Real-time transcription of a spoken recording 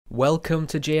Welcome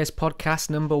to JS Podcast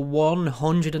number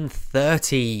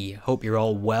 130. Hope you're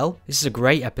all well. This is a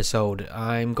great episode.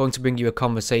 I'm going to bring you a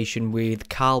conversation with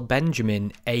Carl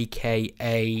Benjamin,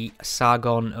 aka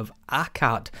Sargon of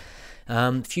Akkad.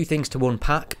 A few things to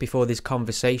unpack before this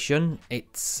conversation.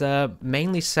 It's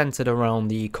mainly centered around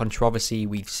the controversy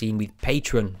we've seen with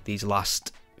Patreon these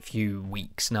last few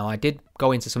weeks. Now, I did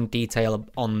go into some detail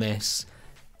on this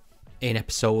in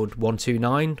episode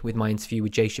 129 with my interview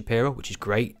with Jay Shapiro, which is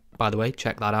great. By the way,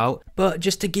 check that out. But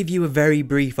just to give you a very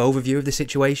brief overview of the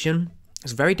situation,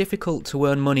 it's very difficult to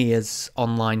earn money as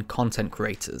online content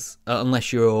creators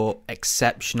unless you're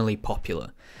exceptionally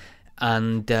popular.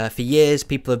 And for years,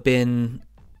 people have been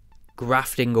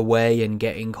grafting away and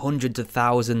getting hundreds of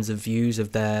thousands of views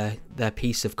of their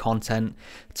piece of content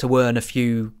to earn a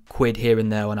few quid here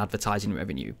and there on advertising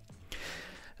revenue.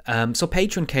 So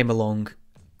Patreon came along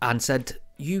and said,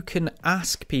 you can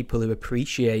ask people who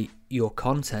appreciate your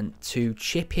content to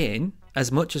chip in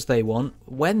as much as they want,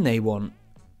 when they want.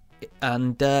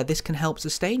 And this can help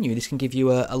sustain you. This can give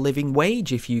you a living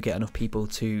wage if you get enough people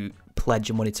to pledge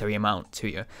a monetary amount to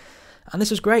you. And this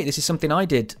was great. This is something I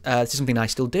did. This is something I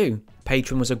still do.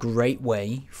 Patreon was a great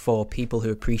way for people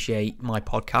who appreciate my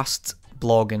podcast,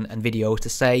 blog and video to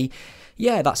say,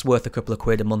 yeah, that's worth a couple of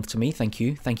quid a month to me. Thank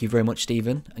you. Thank you very much,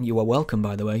 Stephen. And you are welcome,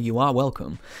 by the way. You are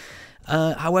welcome.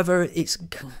 However,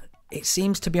 it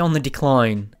seems to be on the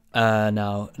decline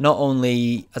now, not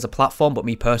only as a platform, but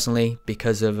me personally,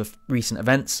 because of recent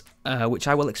events, which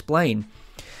I will explain.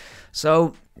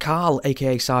 So, Carl,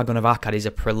 aka Sargon of Akkad, is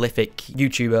a prolific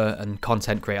YouTuber and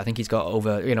content creator. I think he's got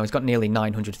he's got nearly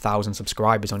 900,000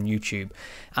 subscribers on YouTube.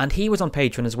 And he was on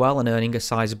Patreon as well and earning a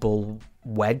sizable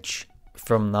wedge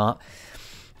from that.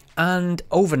 And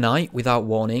overnight, without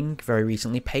warning, very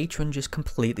recently, Patreon just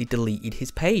completely deleted his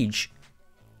page.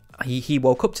 He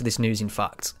woke up to this news, in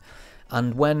fact.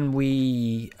 And when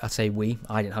I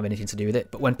didn't have anything to do with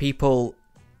it, but when people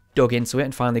dug into it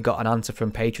and finally got an answer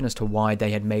from Patreon as to why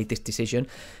they had made this decision,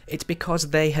 it's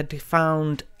because they had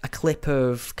found a clip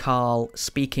of Carl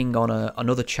speaking on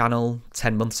another channel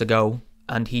 10 months ago,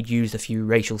 and he'd used a few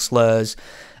racial slurs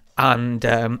and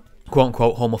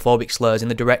quote-unquote homophobic slurs in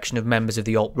the direction of members of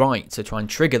the alt-right to try and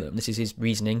trigger them. This is his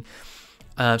reasoning.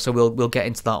 So we'll get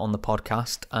into that on the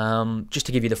podcast. Just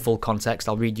to give you the full context,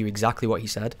 I'll read you exactly what he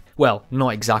said. Well, not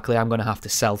exactly. I'm going to have to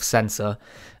self-censor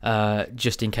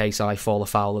just in case I fall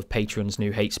afoul of Patreon's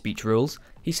new hate speech rules.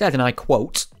 He said, and I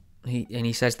quote,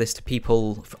 he says this to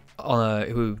people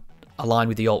who align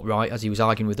with the alt-right as he was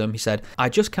arguing with them. He said, "I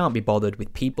just can't be bothered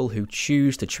with people who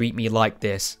choose to treat me like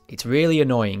this. It's really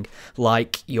annoying.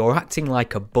 Like, you're acting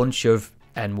like a bunch of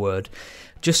N-word.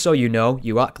 Just so you know,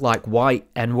 you act like white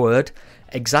N-word.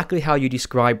 Exactly how you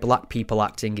describe black people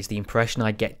acting is the impression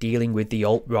I get dealing with the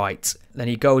alt-right." Then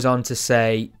he goes on to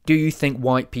say, "Do you think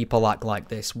white people act like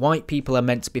this? White people are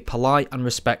meant to be polite and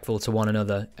respectful to one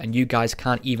another, and you guys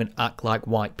can't even act like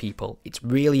white people. It's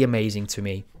really amazing to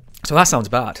me." So that sounds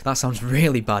bad. That sounds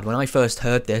really bad. When I first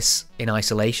heard this in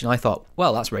isolation, I thought,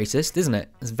 well, that's racist, isn't it?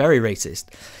 It's very racist.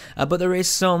 But there is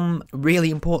some really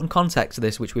important context to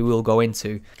this, which we will go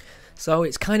into. So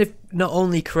it's kind of not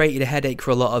only created a headache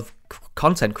for a lot of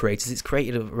content creators, it's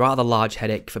created a rather large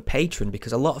headache for Patreon,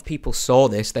 because a lot of people saw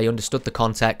this, they understood the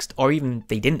context, or even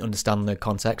they didn't understand the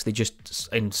context, they just,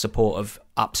 in support of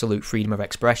absolute freedom of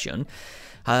expression,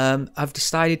 have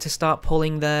decided to start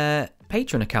pulling their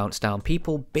Patreon accounts down.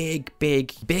 People, big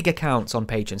accounts on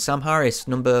Patreon. Sam Harris,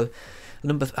 number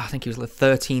I think he was the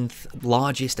 13th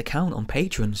largest account on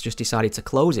Patreon, just decided to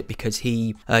close it because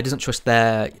he doesn't trust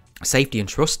their safety and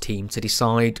trust team to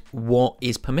decide what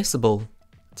is permissible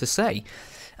to say.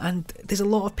 And there's a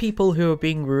lot of people who are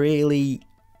being really,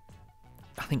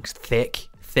 I think,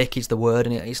 thick is the word,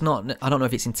 and it's not, I don't know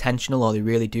if it's intentional or they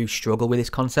really do struggle with this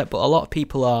concept, but a lot of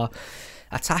people are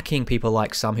attacking people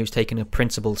like Sam, who's taken a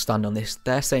principled stand on this.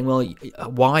 They're saying, well,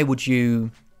 why would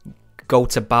you go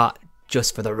to bat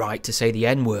just for the right to say the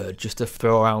N-word, just to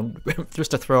throw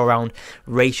around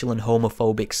racial and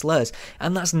homophobic slurs?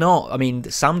 And that's not, I mean,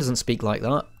 Sam doesn't speak like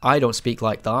that. I don't speak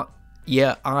like that.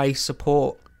 Yeah, I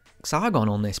support Sargon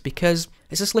on this because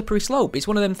it's a slippery slope. It's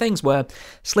one of them things where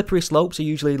slippery slopes are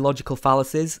usually logical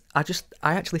fallacies. I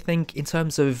actually think in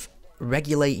terms of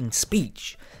regulating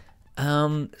speech,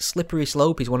 slippery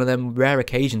slope is one of them rare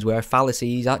occasions where a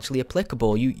fallacy is actually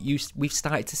applicable. We've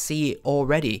started to see it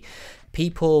already.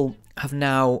 People have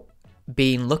now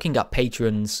been looking at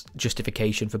Patreon's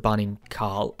justification for banning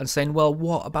Carl and saying, well,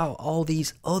 what about all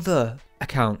these other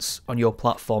accounts on your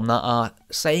platform that are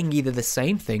saying either the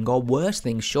same thing or worse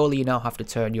things? Surely you now have to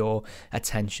turn your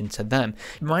attention to them.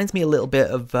 It reminds me a little bit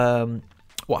of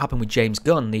what happened with James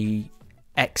Gunn, the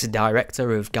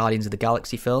ex-director of Guardians of the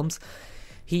Galaxy films.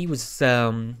 He was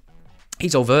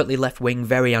he's overtly left-wing,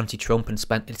 very anti-Trump, and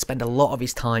spent a lot of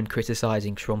his time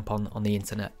criticising Trump on the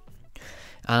internet.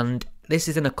 And this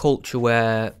is in a culture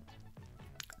where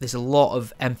there's a lot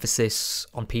of emphasis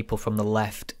on people from the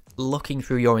left looking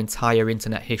through your entire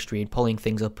internet history and pulling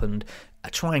things up and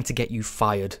trying to get you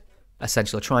fired,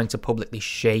 essentially, trying to publicly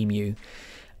shame you.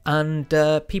 And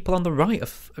people on the right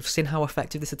have seen how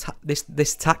effective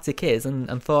this tactic is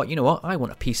and thought, you know what, I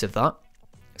want a piece of that.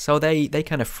 So they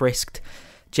kind of frisked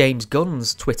James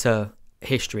Gunn's Twitter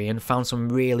history and found some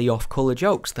really off-colour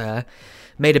jokes there,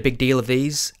 made a big deal of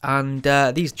these, and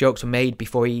these jokes were made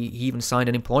before he even signed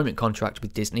an employment contract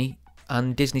with Disney,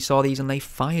 and Disney saw these and they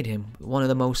fired him. One of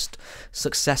the most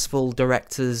successful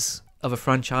directors of a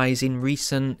franchise in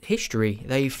recent history.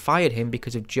 They fired him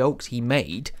because of jokes he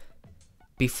made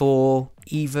before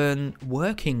even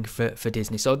working for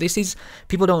Disney. So this is,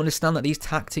 people don't understand that these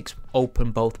tactics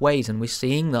open both ways, and we're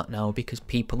seeing that now because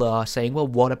people are saying, well,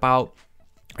 what about,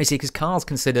 I see, because Carl's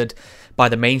considered by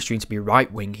the mainstream to be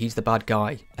right-wing, he's the bad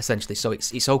guy, essentially, so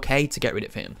it's okay to get rid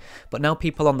of him. But now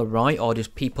people on the right, or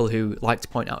just people who like to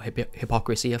point out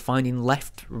hypocrisy, are finding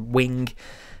left-wing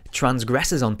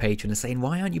transgressors on Patreon and saying,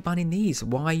 why aren't you banning these?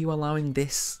 Why are you allowing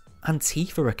this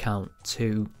Antifa account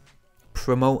to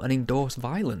promote and endorse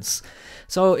violence?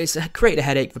 So it's created a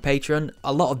headache for Patreon.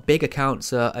 A lot of big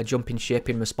accounts are jumping ship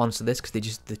in response to this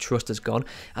because the trust has gone,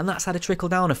 and that's had a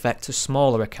trickle-down effect to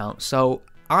smaller accounts. So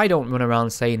I don't run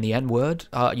around saying the N-word,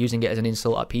 using it as an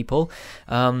insult at people.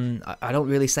 I don't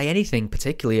really say anything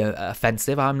particularly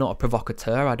offensive. I'm not a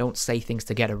provocateur. I don't say things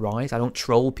to get a rise. I don't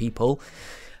troll people.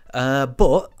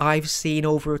 But I've seen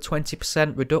over a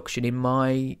 20% reduction in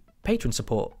my Patreon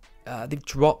support. They've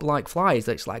dropped like flies.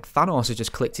 It's like Thanos has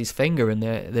just clicked his finger and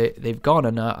they've gone,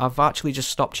 and I've actually just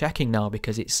stopped checking now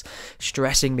because it's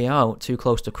stressing me out too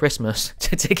close to Christmas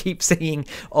to keep seeing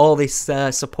all this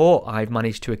support I've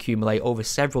managed to accumulate over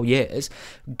several years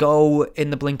go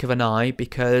in the blink of an eye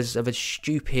because of a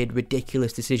stupid,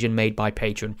 ridiculous decision made by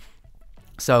Patreon.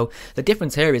 So the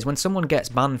difference here is when someone gets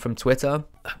banned from Twitter,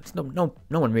 no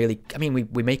one really, I mean,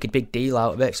 we make a big deal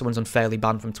out of it if someone's unfairly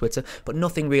banned from Twitter, but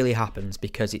nothing really happens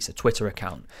because it's a Twitter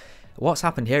account. What's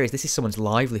happened here is this is someone's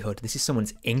livelihood, this is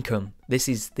someone's income, this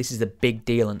is a big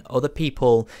deal, and other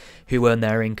people who earn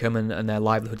their income and their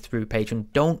livelihood through Patreon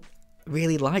don't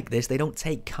really like this. They don't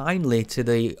take kindly to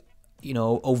the, you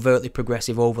know, overtly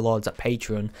progressive overlords at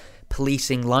Patreon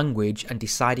policing language and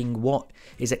deciding what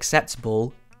is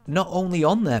acceptable not only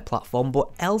on their platform but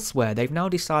elsewhere. They've now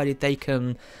decided they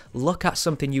can look at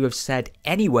something you have said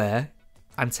anywhere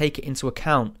and take it into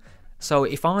account. So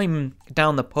if I'm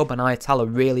down the pub and I tell a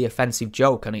really offensive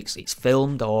joke and it's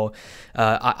filmed, or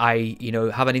I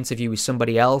have an interview with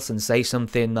somebody else and say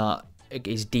something that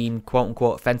is deemed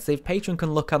quote-unquote offensive, Patreon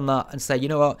can look on that and say, you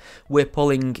know what, we're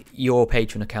pulling your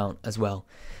Patreon account as well.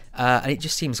 And it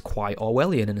just seems quite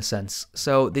Orwellian in a sense.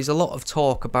 So there's a lot of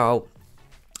talk about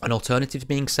an alternative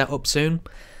being set up soon.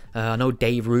 I know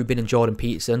Dave Rubin and Jordan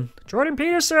Peterson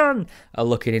are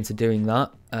looking into doing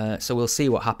that. So we'll see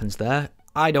what happens there.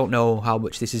 I don't know how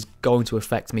much this is going to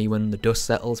affect me when the dust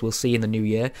settles. We'll see in the new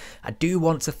year. I do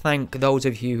want to thank those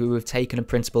of you who have taken a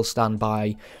principled stand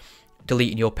by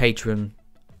deleting your Patreon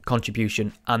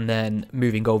contribution and then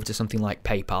moving over to something like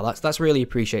PayPal. That's really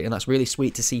appreciated, and that's really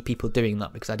sweet to see people doing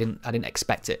that because I didn't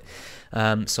expect it.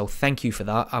 So thank you for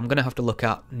that. I'm gonna have to look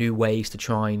at new ways to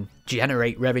try and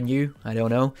generate revenue. I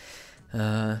don't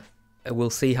know. We'll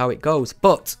see how it goes.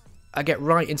 But I get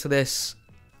right into this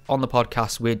on the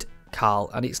podcast with Carl,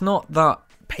 and it's not that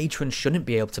patrons shouldn't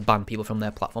be able to ban people from their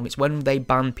platform. It's when they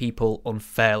ban people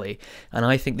unfairly, and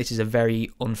I think this is a very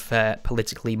unfair,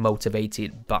 politically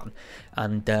motivated ban,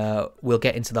 and we'll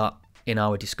get into that in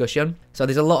our discussion. So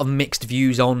there's a lot of mixed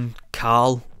views on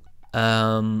Carl.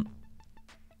 I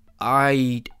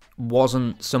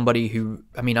wasn't somebody who,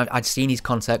 I mean, I'd seen his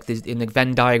context. In the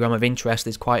Venn diagram of interest,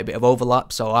 there's quite a bit of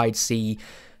overlap, so I'd see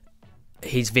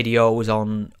his videos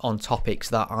on topics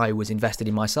that I was invested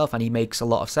in myself, and he makes a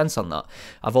lot of sense on that.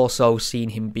 I've also seen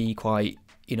him be quite,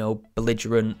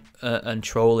 belligerent and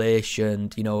trollish, and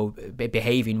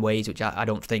behave in ways which I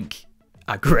don't think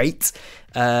are great.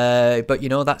 But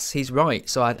that's his right.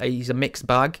 So he's a mixed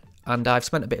bag, and I've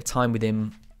spent a bit of time with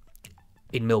him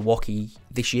in Milwaukee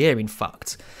this year, in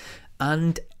fact.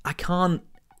 And I can't.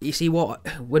 You see what?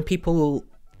 When people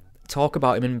talk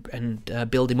about him and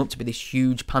build him up to be this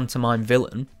huge pantomime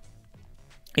villain,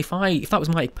 if that was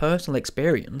my personal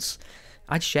experience,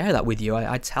 I'd share that with you.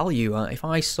 I'd tell you if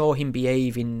I saw him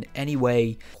behave in any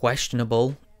way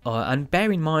questionable And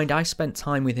bear in mind, I spent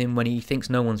time with him when he thinks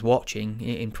no one's watching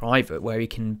in private, where he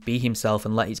can be himself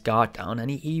and let his guard down,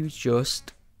 and he was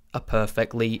just a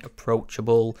perfectly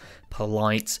approachable,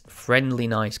 polite, friendly,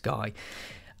 nice guy.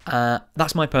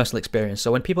 That's my personal experience.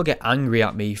 So when people get angry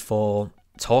at me for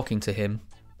talking to him,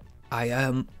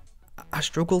 I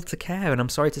struggle to care, and I'm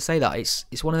sorry to say that.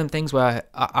 It's one of them things where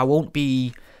I won't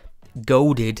be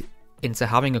goaded into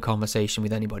having a conversation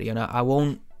with anybody, and I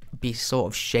won't be sort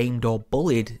of shamed or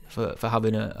bullied for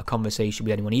having a conversation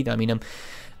with anyone either. I mean,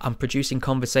 I'm producing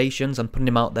conversations, I'm putting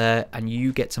them out there, and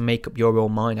you get to make up your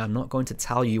own mind. I'm not going to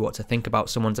tell you what to think about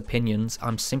someone's opinions.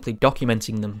 I'm simply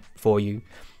documenting them for you,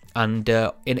 and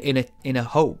in a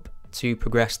hope to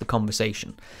progress the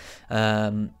conversation.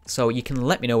 So you can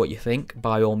let me know what you think,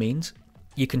 by all means.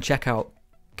 You can check out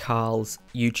Carl's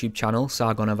YouTube channel,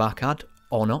 Sargon of Akkad,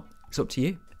 or not. It's up to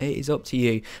you. It is up to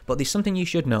you. But there's something you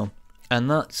should know,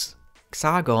 and that's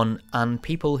Sargon and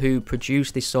people who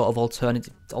produce this sort of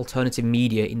alternative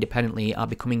media independently are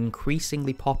becoming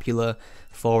increasingly popular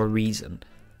for a reason.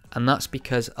 And that's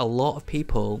because a lot of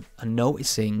people are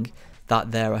noticing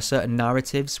that there are certain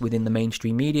narratives within the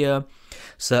mainstream media,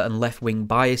 certain left-wing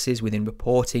biases within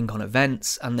reporting on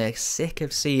events, and they're sick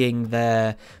of seeing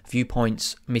their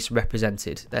viewpoints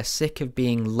misrepresented. They're sick of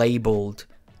being labelled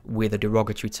with a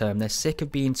derogatory term. They're sick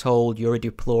of being told you're a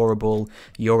deplorable,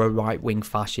 you're a right-wing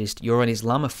fascist, you're an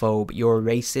Islamophobe, you're a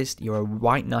racist, you're a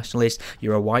white nationalist,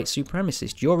 you're a white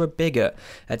supremacist, you're a bigot,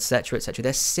 etc., etc.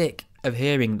 They're sick of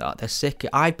hearing that. They're sick.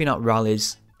 I've been at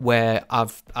rallies where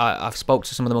I've spoke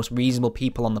to some of the most reasonable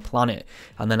people on the planet,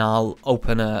 and then I'll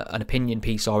open an opinion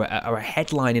piece or a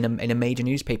headline in a major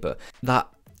newspaper that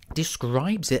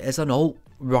describes it as an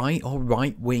alt-right or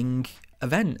right-wing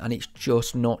event, and it's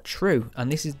just not true.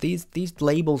 And these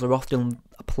labels are often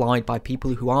applied by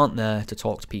people who aren't there to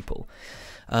talk to people.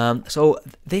 So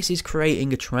this is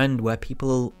creating a trend where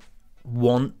people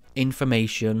want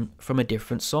information from a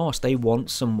different source. They want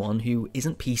someone who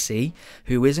isn't PC,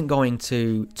 who isn't going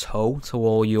to toe to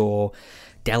all your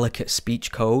delicate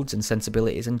speech codes and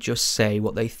sensibilities and just say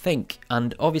what they think.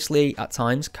 And obviously at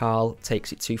times Carl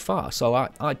takes it too far. So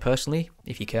I personally,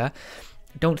 if you care,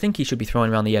 don't think he should be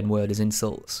throwing around the N-word as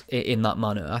insults in that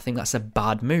manner. I think that's a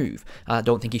bad move. I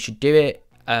don't think he should do it.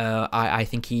 I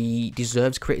think he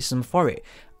deserves criticism for it.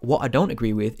 What I don't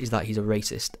agree with is that he's a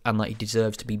racist and that he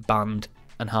deserves to be banned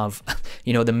and have,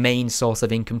 the main source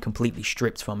of income completely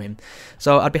stripped from him.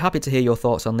 So I'd be happy to hear your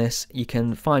thoughts on this. You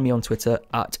can find me on Twitter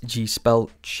at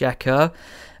gspellchecker.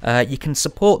 You can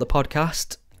support the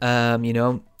podcast,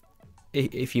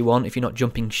 if you want. If you're not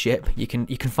jumping ship, you can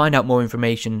find out more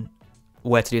information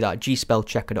where to do that,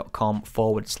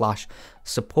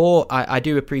 gspellchecker.com/support. I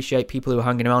do appreciate people who are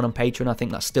hanging around on Patreon. I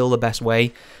think that's still the best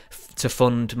way to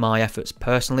fund my efforts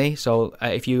personally. So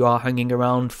if you are hanging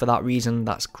around for that reason,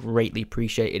 that's greatly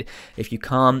appreciated. If you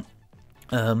can't,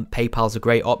 PayPal's a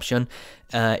great option.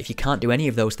 If you can't do any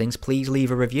of those things, please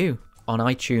leave a review on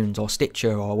iTunes or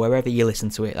Stitcher or wherever you listen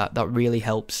to it. That really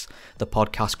helps the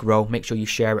podcast grow. Make sure you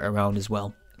share it around as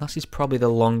well. This is probably the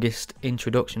longest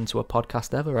introduction to a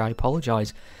podcast ever. I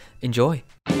apologise. Enjoy.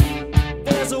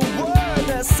 There's a word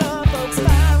that some folks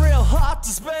find real hard to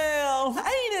spell.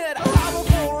 Ain't it? I'm a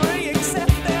boring except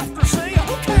after saying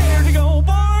who cared to go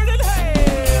burn in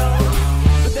hell.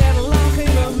 But then along came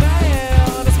a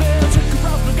man, a spell took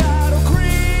across the God of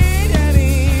creed, and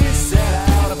he set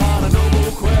out upon a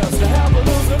noble quest to help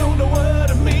those that don't know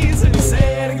what it means. And he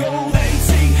said, "Go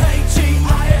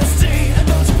ACHGIST, and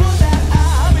don't you put that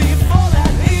I before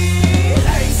that E.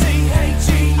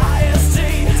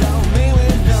 ACHGIST, don't mean we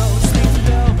don't speak to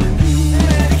W. And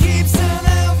then he keeps telling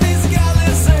them these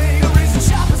godless say, the reason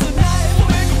shoppers at night will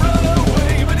make them run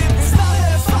away. But if they start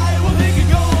that fight, well, they can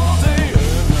go all day.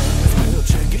 Spell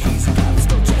checker, he's a guy with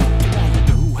spell checker. Now you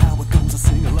know how it goes, so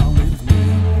sing along with me.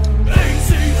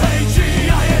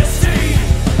 ACHGIST, ACHGIST,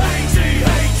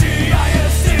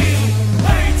 ACHGIST,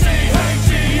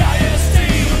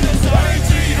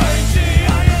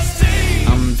 ACHGIST.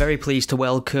 I'm very pleased to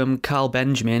welcome Carl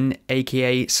Benjamin,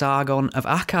 aka Sargon of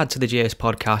Akkad, to the JS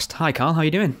podcast. Hi, Carl. How are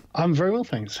you doing? I'm very well,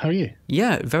 thanks. How are you?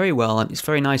 Yeah, very well. It's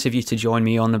very nice of you to join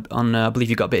me on. I believe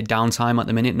you've got a bit of downtime at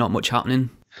the minute. Not much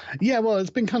happening. Yeah, well, it's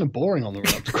been kind of boring on the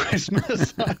run up to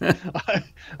Christmas.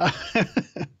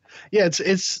 Yeah,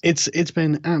 it's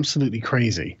been absolutely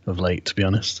crazy of late, to be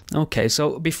honest. Okay,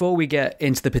 so before we get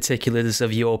into the particulars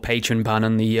of your patron ban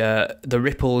and the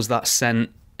ripples that sent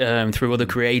through other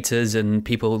creators and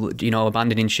people,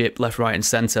 abandoning ship left, right, and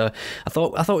centre. I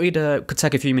thought we could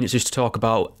take a few minutes just to talk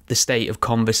about the state of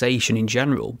conversation in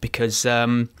general, because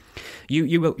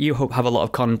you have a lot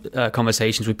of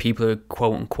conversations with people who are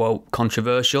quote unquote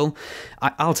controversial.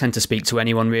 I'll tend to speak to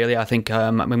anyone really. I think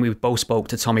when we both spoke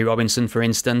to Tommy Robinson, for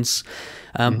instance,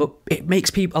 but it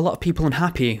makes a lot of people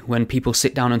unhappy when people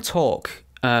sit down and talk.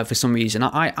 For some reason,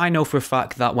 I know for a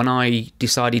fact that when I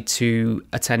decided to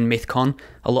attend MythCon,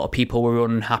 a lot of people were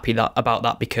unhappy about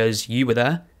that because you were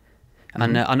there,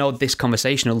 and I know this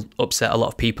conversation will upset a lot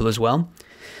of people as well.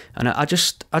 And I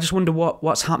just wonder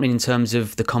what's happening in terms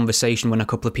of the conversation when a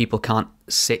couple of people can't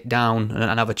sit down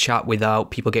and have a chat without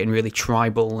people getting really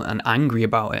tribal and angry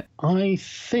about it. I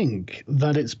think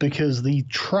that it's because the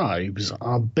tribes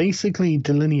are basically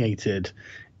delineated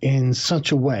in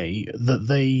such a way that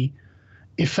they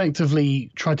effectively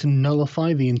try to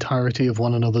nullify the entirety of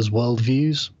one another's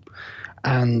worldviews.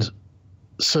 And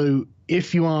so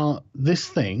if you are this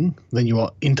thing, then you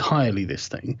are entirely this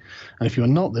thing. And if you are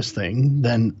not this thing,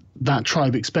 then that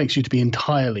tribe expects you to be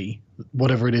entirely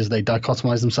whatever it is they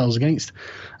dichotomize themselves against.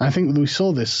 And I think that we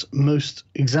saw this most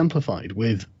exemplified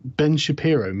with Ben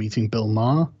Shapiro meeting Bill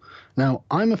Maher. Now,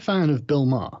 I'm a fan of Bill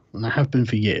Maher, and I have been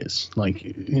for years.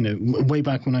 Like, way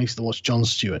back when I used to watch Jon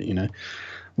Stewart,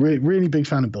 really big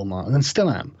fan of Bill Maher, and still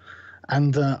am.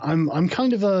 And I'm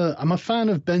a fan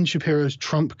of Ben Shapiro's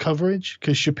Trump coverage,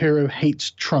 because Shapiro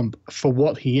hates Trump for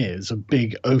what he is, a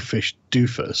big oafish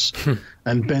doofus,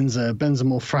 and Ben's a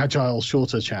more fragile,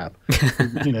 shorter chap.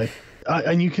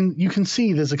 And you can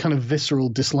see there's a kind of visceral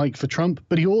dislike for Trump,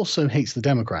 but he also hates the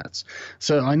Democrats.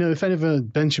 So I know if ever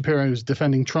Ben Shapiro is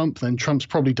defending Trump, then Trump's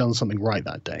probably done something right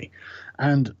that day.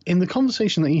 And in the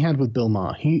conversation that he had with Bill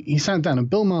Maher, he sat down and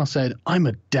Bill Maher said, "I'm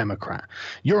a Democrat.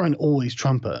 You're an always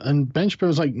Trumper." And Ben Shapiro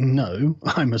was like, "No,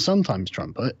 I'm a sometimes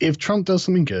Trumper. If Trump does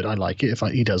something good, I like it. If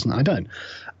he doesn't, I don't."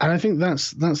 And I think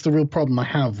that's the real problem I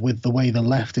have with the way the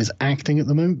left is acting at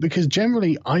the moment, because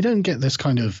generally I don't get this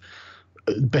kind of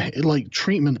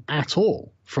treatment at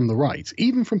all from the right,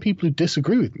 even from people who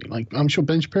disagree with me. Like, I'm sure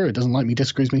Ben Shapiro doesn't like me,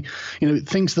 disagrees with me,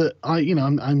 thinks that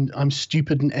I'm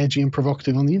stupid and edgy and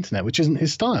provocative on the internet, which isn't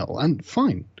his style, and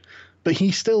fine. But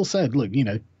he still said, look,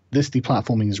 this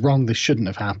deplatforming is wrong. This shouldn't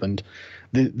have happened.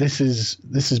 This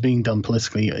is being done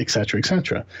politically, etc.,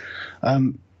 etc.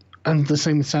 And the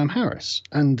same with Sam Harris.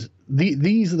 And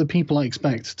these are the people I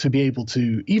expect to be able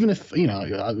to, even if,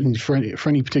 for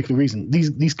any particular reason,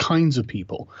 these kinds of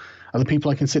people are the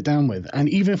people I can sit down with. And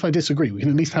even if I disagree, we can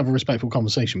at least have a respectful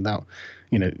conversation without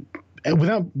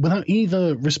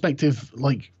either respective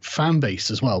fan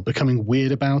base as well becoming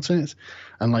weird about it,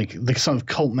 and the sort of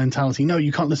cult mentality. No,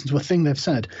 you can't listen to a thing they've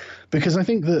said, because I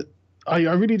think that I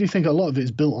really do think a lot of it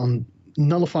is built on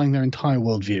nullifying their entire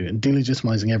worldview and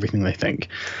delegitimizing everything they think.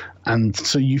 And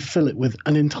so you fill it with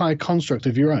an entire construct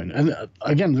of your own. And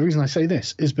again, the reason I say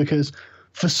this is because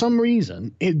for some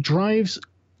reason it drives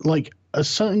a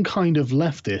certain kind of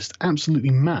leftist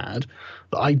absolutely mad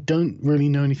that I don't really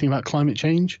know anything about climate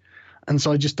change. And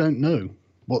so I just don't know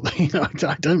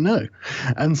I don't know.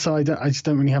 And so I just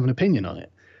don't really have an opinion on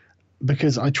it,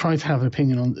 because I try to have an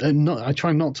opinion on, I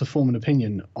try not to form an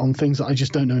opinion on things that I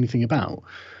just don't know anything about.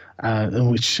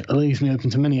 Which leaves me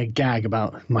open to many a gag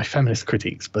about my feminist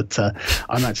critiques, but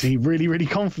I'm actually really, really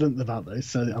confident about those,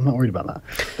 so I'm not worried about that.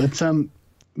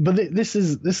 But this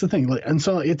is the thing, and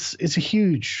so it's a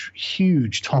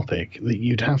huge topic that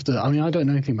you'd have to. I mean, I don't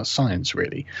know anything about science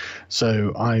really,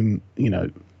 so I'm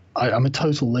a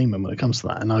total layman when it comes to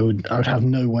that, and I would have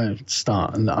nowhere to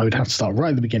start, and I would have to start right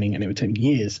at the beginning, and it would take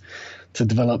years to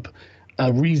develop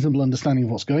a reasonable understanding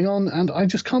of what's going on, and I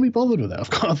just can't be bothered with it. I've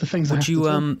got other things. Would you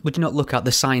not look at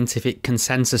the scientific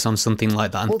consensus on something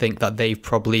like that and think that they've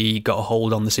probably got a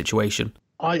hold on the situation?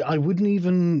 I wouldn't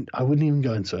even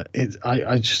go into it.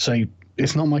 I just say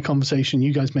it's not my conversation.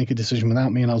 You guys make a decision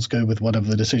without me, and I'll just go with whatever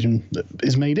the decision that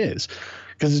is made is,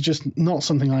 because it's just not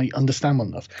something I understand well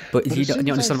enough. But you don't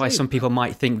understand why some people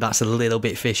might think that's a little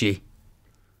bit fishy.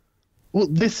 Well,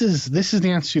 this is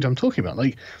the attitude I'm talking about.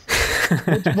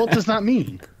 What does that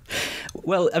mean?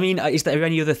 Well, I mean, is there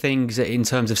any other things in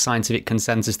terms of scientific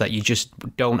consensus that you just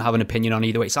don't have an opinion on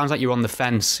either way? It sounds like you're on the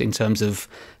fence in terms of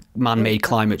man-made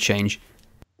climate change.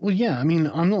 Well, yeah, I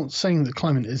mean, I'm not saying that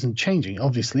climate isn't changing. It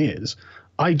obviously is.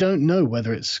 I don't know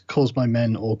whether it's caused by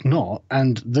men or not,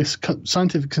 and this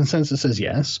scientific consensus says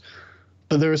yes,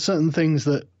 but there are certain things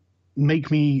that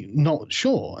make me not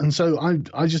sure, and so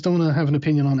I just don't want to have an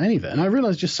opinion on any of it. And I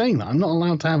realize just saying that I'm not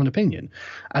allowed to have an opinion,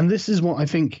 and this is what I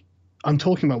think I'm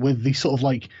talking about with the sort of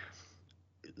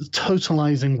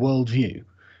totalizing worldview,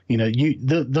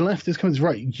 The left is coming to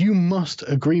right. You must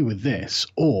agree with this,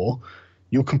 or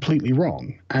you're completely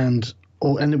wrong, and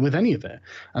with any of it.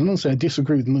 And also, I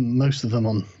disagree with most of them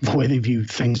on the way they view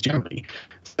things generally.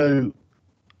 So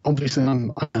obviously,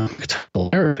 I'm a total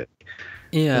heretic.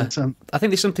 Yeah, But, I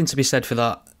think there's something to be said for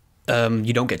that.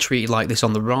 You don't get treated like this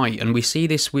on the right, and we see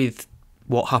this with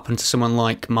what happened to someone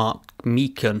like Mark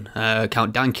Meekan,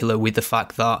 Count Dankula, with the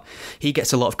fact that he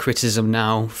gets a lot of criticism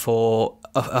now for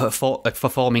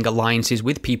forming alliances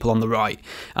with people on the right,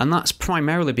 and that's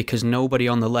primarily because nobody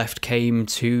on the left came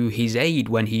to his aid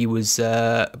when he was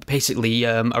basically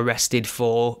arrested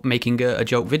for making a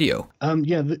joke video.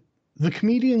 The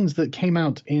comedians that came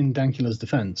out in Dankula's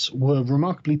defense were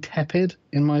remarkably tepid,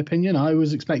 in my opinion. I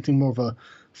was expecting more of a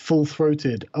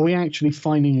full-throated, are we actually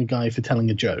finding a guy for telling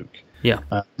a joke? Yeah.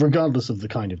 Regardless of the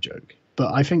kind of joke.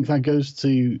 But I think that goes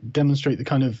to demonstrate the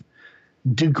kind of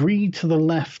degree to the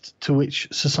left to which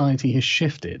society has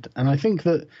shifted. And I think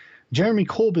that Jeremy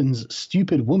Corbyn's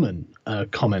stupid woman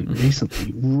comment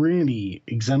recently really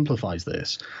exemplifies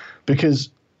this.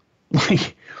 Because,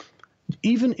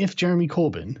 even if Jeremy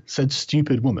Corbyn said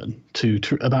stupid woman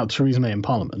about Theresa May in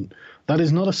Parliament, that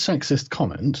is not a sexist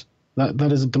comment.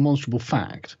 That is a demonstrable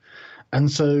fact.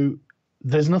 And so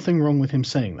there's nothing wrong with him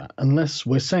saying that, unless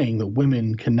we're saying that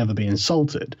women can never be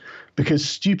insulted, because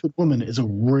stupid woman is a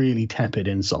really tepid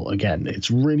insult. Again, it's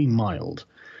really mild.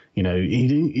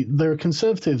 There are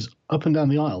Conservatives up and down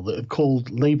the aisle that have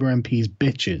called Labour MPs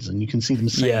bitches, and you can see them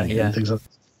saying and things like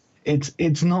that.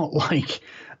 It's not like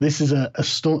this is a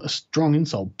strong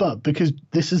insult, but because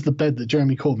this is the bed that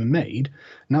Jeremy Corbyn made,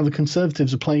 now the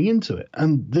Conservatives are playing into it.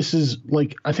 And this is,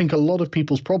 I think a lot of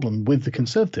people's problem with the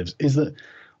Conservatives is that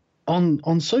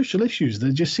on social issues,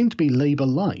 they just seem to be Labour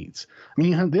light. I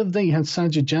mean, the other day you had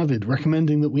Sajid Javid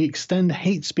recommending that we extend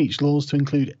hate speech laws to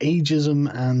include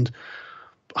ageism and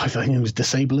I think it was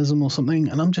disableism or something.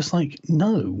 And I'm just like,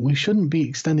 no, we shouldn't be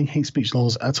extending hate speech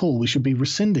laws at all. We should be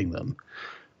rescinding them.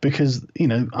 Because,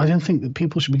 I don't think that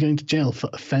people should be going to jail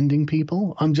for offending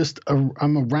people. I'm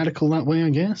a radical that way, I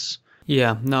guess.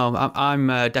 Yeah, no, I'm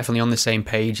definitely on the same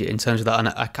page in terms of that, and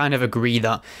I kind of agree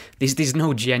that there's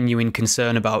no genuine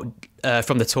concern about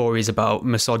from the Tories about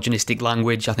misogynistic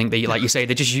language. I think they, like you say,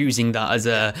 they're just using that as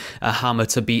a hammer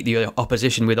to beat the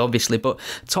opposition with, obviously. But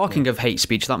talking of hate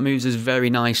speech, that moves us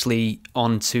very nicely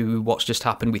onto what's just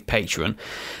happened with Patreon,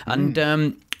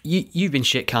 and you've been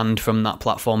shit-canned from that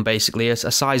platform. Basically, a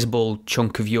sizable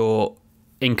chunk of your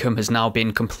income has now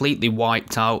been completely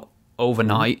wiped out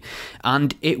overnight,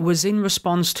 and it was in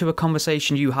response to a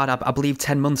conversation you had, I believe,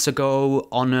 10 months ago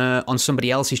on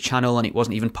somebody else's channel, and it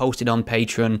wasn't even posted on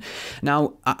Patreon.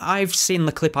 Now, I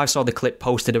saw the clip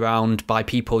posted around by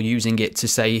people using it to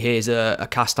say, here's a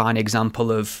cast iron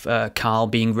example of Carl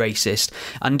being racist,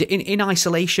 and in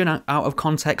isolation, out of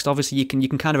context, obviously you can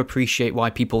kind of appreciate why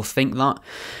people think that,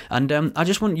 and I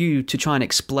just want you to try and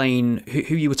explain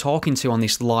who you were talking to on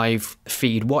this live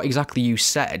feed, what exactly you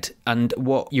said, and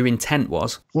what your intent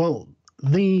was. Well,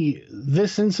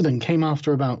 this incident came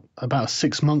after about a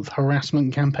 6-month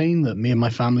harassment campaign that me and my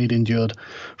family had endured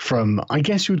from, I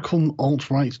guess you would call them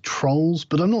alt-right trolls,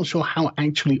 but I'm not sure how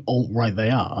actually alt-right they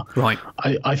are. Right.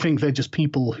 I think they're just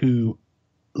people who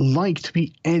like to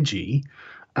be edgy,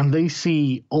 and they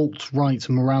see alt-right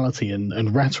morality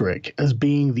and rhetoric as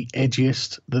being the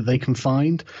edgiest that they can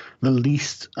find, the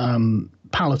least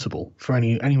palatable for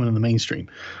anyone in the mainstream.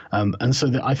 And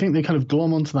so I think they kind of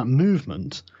glom onto that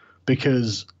movement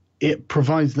because it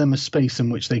provides them a space in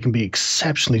which they can be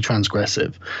exceptionally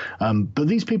transgressive. But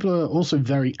these people are also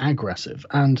very aggressive,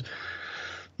 and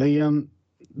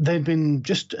they've been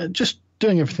just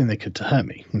doing everything they could to hurt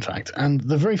me, in fact. And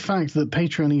the very fact that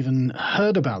Patreon even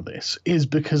heard about this is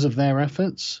because of their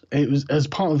efforts. It was as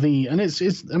part of and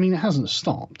it hasn't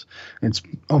stopped. It's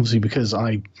obviously because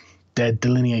I dared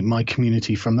delineate my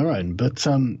community from their own, but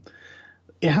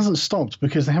it hasn't stopped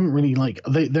because they haven't really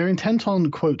they're intent on,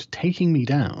 quote, taking me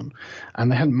down,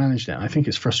 and they haven't managed it. I think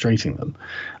it's frustrating them.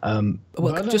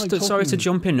 Well, sorry to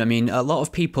jump in. I mean, a lot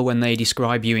of people, when they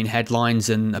describe you in headlines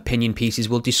and opinion pieces,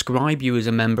 will describe you as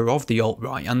a member of the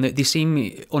alt-right, and they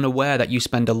seem unaware that you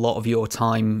spend a lot of your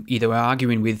time either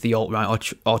arguing with the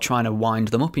alt-right or trying to wind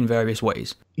them up in various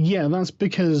ways. Yeah, that's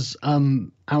because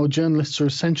our journalists are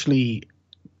essentially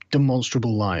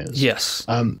demonstrable liars. Yes.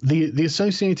 The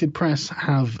Associated Press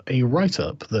have a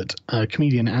write-up that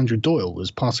comedian Andrew Doyle was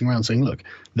passing around saying, look,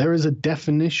 there is a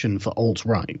definition for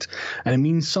alt-right, and it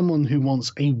means someone who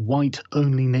wants a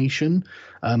white-only nation.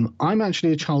 I'm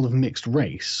actually a child of mixed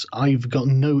race. I've got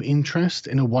no interest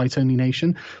in a white-only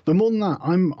nation. But more than that,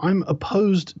 I'm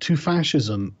opposed to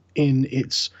fascism in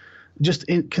its just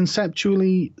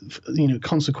conceptually,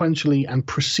 consequentially and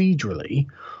procedurally,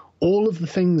 all of the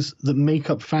things that make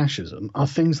up fascism are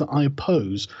things that I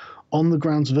oppose on the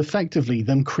grounds of effectively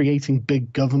them creating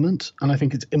big government. And I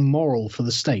think it's immoral for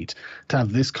the state to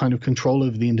have this kind of control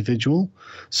over the individual.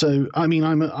 So, I mean,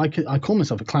 I call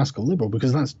myself a classical liberal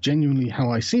because that's genuinely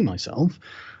how I see myself,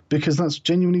 because that's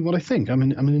genuinely what I think. I'm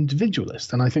an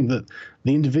individualist, and I think that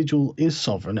the individual is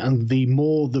sovereign, and the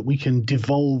more that we can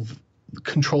devolve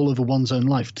control over one's own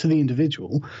life to the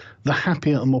individual, the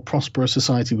happier and more prosperous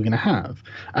society we're going to have.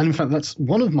 And in fact, that's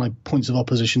one of my points of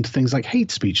opposition to things like hate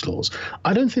speech laws.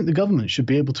 I don't think the government should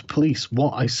be able to police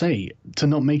what I say to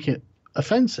not make it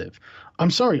offensive.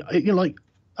 I'm sorry. You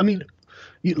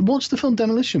watch the film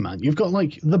Demolition Man. You've got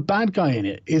the bad guy in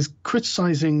it is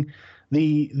criticizing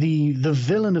the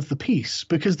villain of the piece,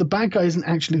 because the bad guy isn't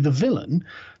actually the villain.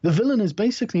 The villain is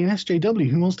basically an SJW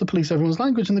who wants to police everyone's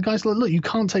language, and the guy's like, look, you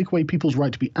can't take away people's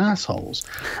right to be assholes.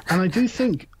 And I do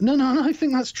think no, I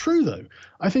think that's true though.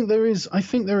 I think there is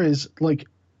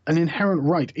an inherent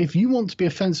right. If you want to be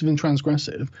offensive and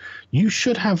transgressive, you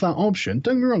should have that option.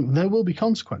 Don't get me wrong, there will be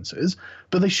consequences,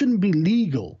 but they shouldn't be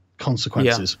legal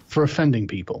consequences for offending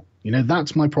people.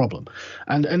 That's my problem.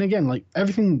 And again,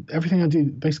 everything I do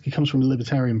basically comes from a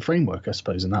libertarian framework, I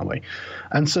suppose, in that way.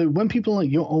 And so when people are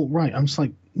like, you're alt-right, I'm just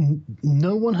like,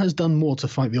 no one has done more to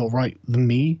fight the alt-right than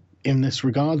me in this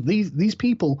regard. These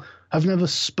people have never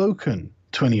spoken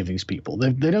to any of these people.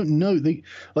 They don't know.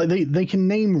 They can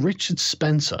name Richard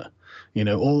Spencer,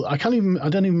 or I don't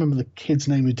even remember the kid's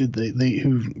name who did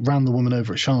who ran the woman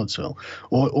over at Charlottesville,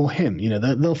 or him.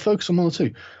 They'll focus on one or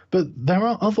two, but there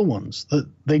are other ones that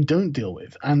they don't deal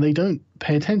with and they don't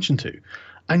pay attention to,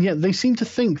 and yet they seem to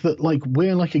think that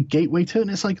we're like a gateway to it.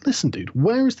 And it's like, listen, dude,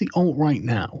 where is the alt-right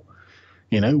now?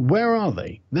 Where are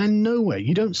they? They're nowhere.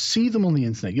 You don't see them on the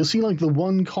internet. You'll see the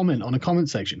one comment on a comment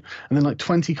section and then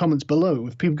 20 comments below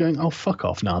with people going, oh, fuck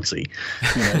off, Nazi.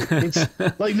 It's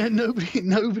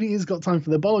nobody has got time for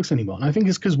their bollocks anymore. And I think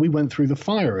it's because we went through the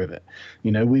fire of it.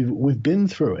 We've been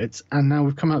through it, and now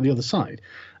we've come out the other side.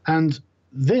 And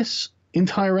this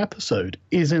entire episode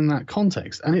is in that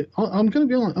context. And I'm going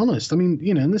to be honest. I mean,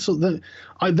 and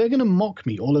they're going to mock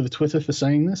me all over Twitter for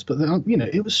saying this, but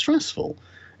it was stressful.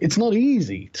 It's not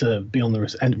easy to be on the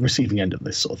receiving end of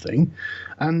this sort of thing.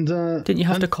 And didn't you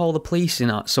have to call the police in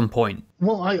at some point?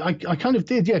 Well, I kind of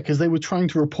did, yeah, because they were trying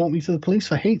to report me to the police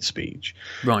for hate speech.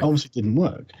 Right. Obviously, it didn't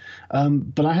work.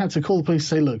 But I had to call the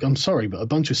police and say, look, I'm sorry, but a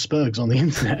bunch of spurgs on the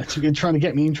internet are trying to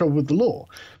get me in trouble with the law.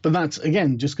 But that's,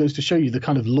 again, just goes to show you the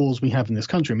kind of laws we have in this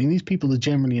country. I mean, these people are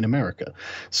generally in America.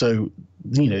 So,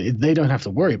 they don't have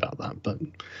to worry about that. But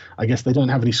I guess they don't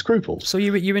have any scruples. So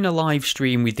you're in a live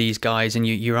stream with these guys and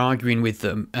you're arguing with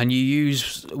them, and you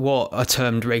use what are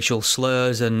termed racial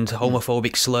slurs and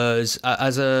homophobic slurs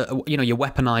as you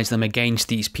weaponize them against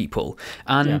these people.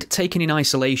 And taken in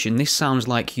isolation, this sounds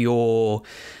like you're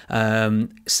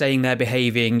saying they're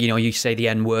behaving, you say the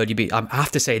N-word, I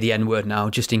have to say the N-word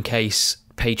now just in case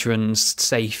patrons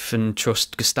safe and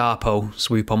trust Gestapo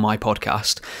swoop on my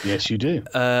podcast. Yes, you do.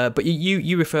 But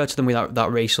you refer to them with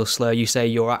that racial slur. You say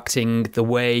you're acting the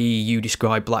way you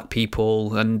describe black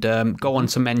people, and go on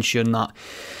to mention that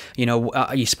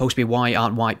you're supposed to be white.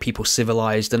 Aren't white people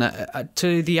civilized? And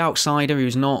to the outsider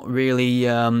who's not really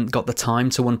got the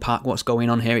time to unpack what's going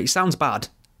on here, it sounds bad.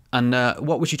 And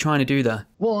what was you trying to do there?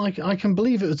 Well, I can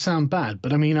believe it would sound bad,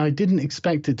 but I mean, I didn't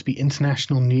expect it to be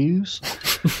international news.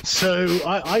 So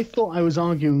I thought I was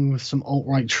arguing with some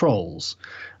alt-right trolls.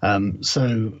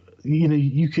 So,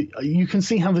 you can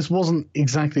see how this wasn't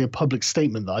exactly a public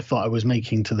statement that I thought I was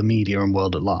making to the media and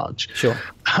world at large. Sure.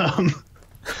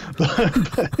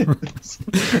 But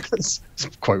it's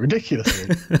quite ridiculous.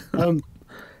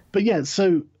 But yeah,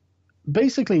 so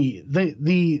basically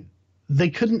they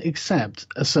couldn't accept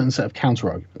a certain set of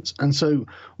counter-arguments. And so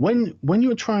when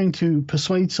you're trying to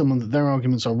persuade someone that their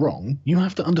arguments are wrong, you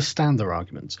have to understand their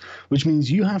arguments, which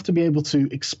means you have to be able to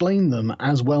explain them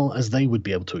as well as they would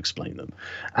be able to explain them.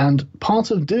 And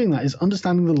part of doing that is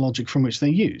understanding the logic from which they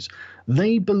use.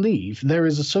 They believe there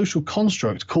is a social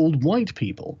construct called white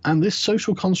people, and this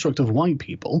social construct of white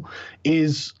people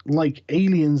is like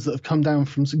aliens that have come down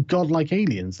from godlike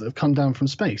aliens that have come down from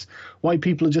space. White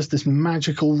people are just this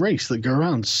magical race that go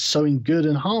around sowing good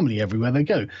and harmony everywhere they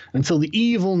go until the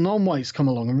evil non-whites come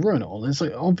along and ruin it all. And it's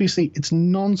like, obviously it's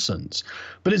nonsense,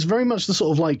 but it's very much the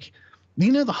sort of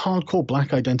the hardcore black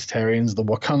identitarians, the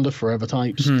Wakanda forever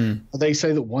types, they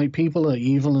say that white people are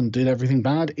evil and did everything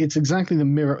bad. It's exactly the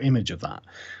mirror image of that.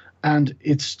 And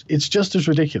it's just as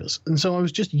ridiculous. And so I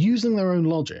was just using their own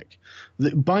logic.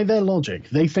 By their logic,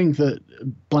 they think that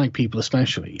black people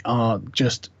especially are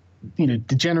just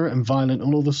degenerate and violent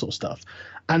and all this sort of stuff.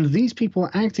 And these people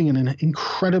are acting in an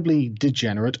incredibly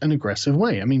degenerate and aggressive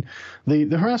way. I mean,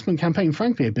 the harassment campaign,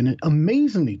 frankly, had been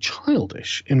amazingly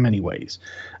childish in many ways.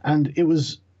 And it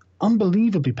was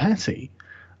unbelievably petty.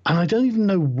 And I don't even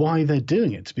know why they're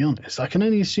doing it, to be honest. I can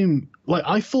only assume,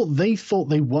 I thought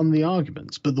they won the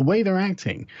arguments, but the way they're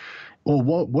acting, or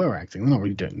what were acting, they're not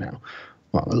really doing now.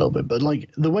 Well, a little bit, but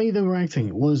the way they were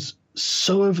acting was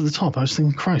so over the top. I was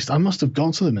thinking, Christ, I must have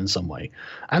got to them in some way.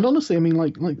 And honestly, I mean,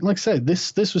 like I said,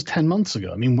 this was 10 months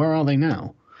ago. I mean, where are they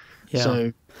now? Yeah.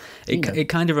 So it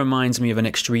kind of reminds me of an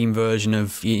extreme version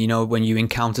of, when you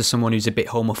encounter someone who's a bit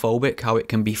homophobic, how it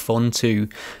can be fun to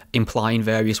imply in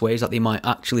various ways that they might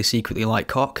actually secretly like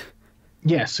cock.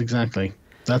 Yes, exactly.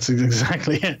 That's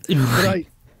exactly it.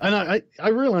 But I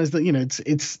realised that,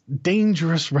 it's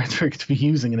dangerous rhetoric to be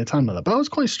using in a time like that. But I was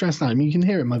quite stressed out. I mean, you can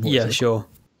hear it in my voice. Yeah, sure.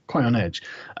 Quite on edge.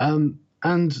 And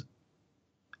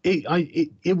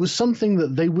it was something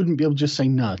that they wouldn't be able to just say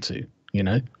no to,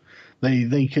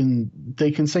 They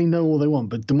can say no all they want,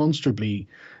 but demonstrably,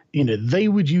 they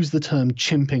would use the term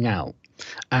chimping out,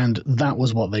 and that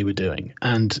was what they were doing.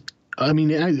 And I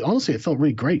mean, honestly, it felt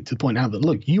really great to point out that,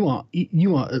 look, you are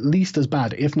at least as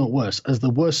bad, if not worse, as the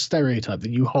worst stereotype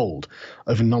that you hold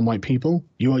over non-white people.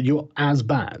 You're as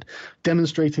bad,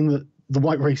 demonstrating that the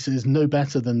white race is no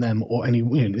better than them or any.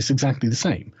 It's exactly the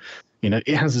same.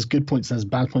 It has its good points and its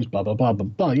bad points. Blah blah blah blah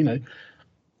blah.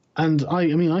 And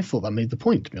I thought that made the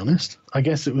point, to be honest. I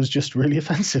guess it was just really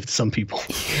offensive to some people.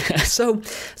 So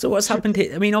what's happened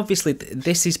here? I mean, obviously,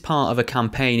 this is part of a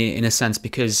campaign in a sense,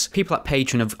 because people at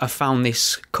Patreon have found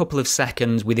this couple of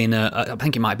seconds within I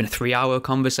think it might have been a 3-hour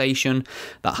conversation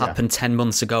that happened 10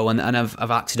 months ago, and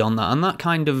have acted on that. And that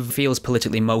kind of feels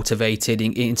politically motivated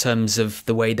in terms of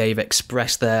the way they've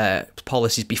expressed their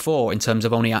policies before, in terms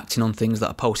of only acting on things that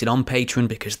are posted on Patreon,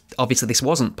 because obviously this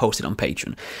wasn't posted on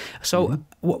Patreon. So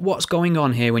what's going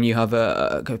on here when you have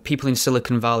people in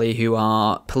Silicon Valley who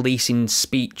are policing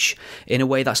speech in a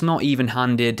way that's not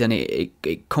even-handed, and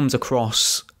it comes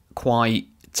across quite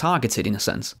targeted in a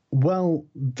sense? Well,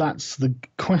 that's the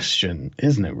question,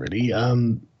 isn't it, really?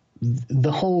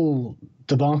 The whole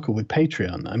debacle with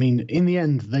Patreon, I mean, in the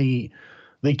end, they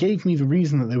gave me the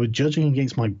reason that they were judging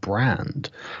against my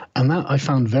brand. And that I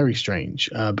found very strange,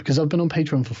 because I've been on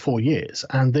Patreon for 4 years,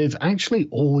 and they've actually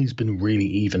always been really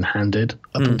even-handed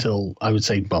up until, I would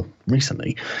say, well,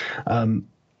 recently.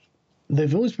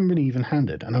 They've always been really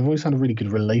even-handed, and I've always had a really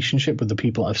good relationship with the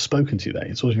people I've spoken to there.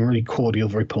 It's always been really cordial,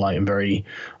 very polite, and very,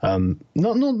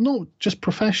 not just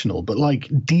professional, but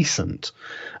decent,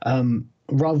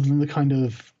 rather than the kind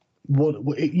of,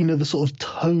 the sort of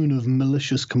tone of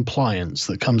malicious compliance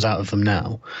that comes out of them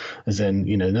now, as in,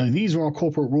 no, these are our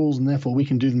corporate rules, and therefore we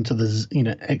can do them to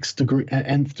the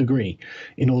nth degree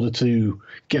in order to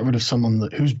get rid of someone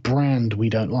whose brand we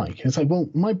don't like. It's like, well,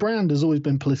 my brand has always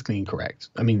been politically incorrect.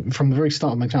 I mean, from the very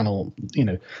start of my channel,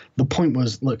 the point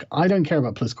was, look, I don't care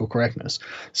about political correctness.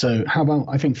 So how about,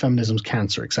 I think feminism's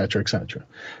cancer, etc., etc.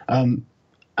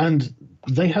 And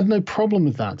they had no problem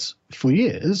with that for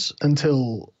years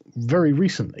until very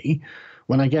recently,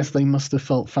 when I guess they must have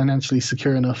felt financially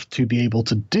secure enough to be able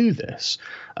to do this.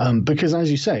 Because, as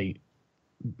you say,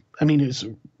 I mean, it's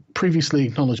previously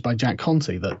acknowledged by Jack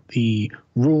Conte that the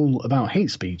rule about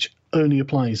hate speech only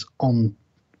applies on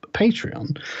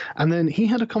Patreon. And then he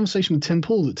had a conversation with Tim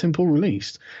Pool that Tim Pool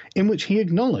released, in which he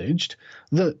acknowledged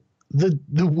that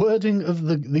the wording of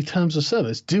the terms of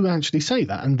service do actually say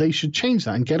that, and they should change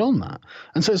that and get on that.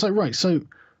 And so it's like, right, so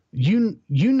you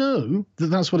know that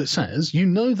that's what it says. You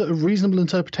know that a reasonable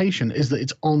interpretation is that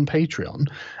it's on Patreon.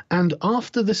 And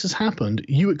after this has happened,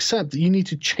 you accept that you need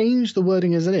to change the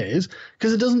wording as it is,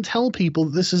 because it doesn't tell people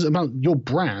that this is about your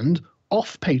brand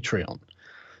off Patreon.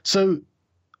 So,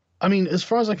 I mean, as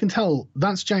far as I can tell,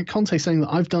 that's Jack Conte saying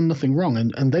that I've done nothing wrong,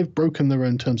 and they've broken their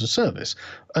own terms of service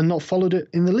and not followed it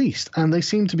in the least. And they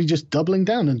seem to be just doubling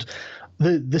down. And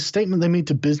the statement they made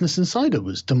to Business Insider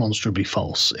was demonstrably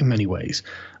false in many ways.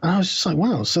 And I was just like,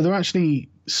 wow, so they're actually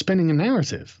spinning a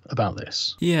narrative about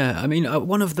this. Yeah, I mean,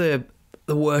 one of the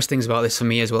worst things about this for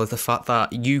me as well is the fact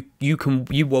that you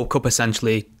woke up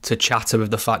essentially to chatter of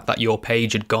the fact that your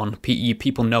page had gone.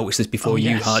 People noticed this before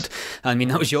you had. I mean,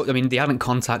 that was they hadn't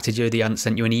contacted you, they hadn't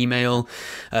sent you an email.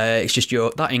 It's just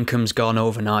that income's gone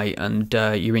overnight, and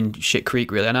you're in shit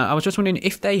creek, really. And I was just wondering,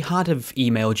 if they had have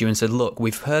emailed you and said, look,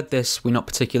 we've heard this, we're not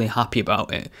particularly happy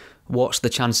about it, what's the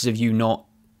chances of you not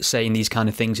saying these kind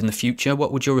of things in the future?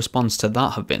 What would your response to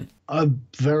that have been?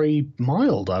 Very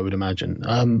mild, I would imagine.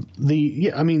 I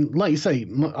mean, like you say,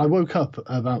 I woke up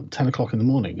about 10 o'clock in the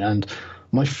morning, and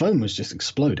my phone was just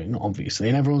exploding, obviously,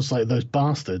 and everyone's like, those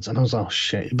bastards. And I was like, oh,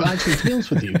 shit. But actually, to be honest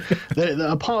with you,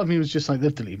 a part of me was just like,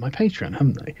 they've deleted my Patreon,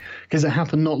 haven't they? Because it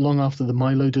happened not long after the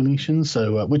Milo deletion,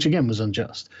 so which, again, was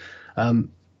unjust. Sorry,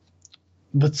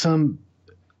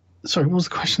 what was the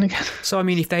question again? So, I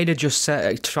mean, if they'd have just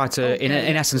tried to, in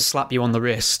essence, slap you on the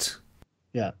wrist.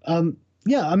 Yeah.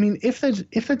 Yeah, I mean, if they'd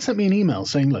sent me an email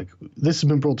saying, look, this has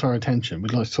been brought to our attention,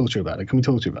 we'd like to talk to you about it, can we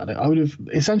talk to you about it? I would have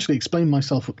essentially explained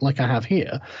myself like I have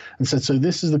here and said, so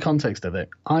this is the context of it.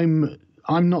 I'm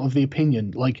not of the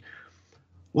opinion, like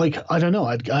I don't know,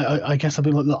 I guess I'd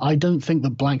be like, look, I don't think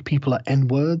that black people are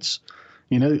N-words,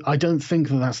 you know? I don't think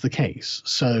that that's the case.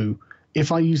 So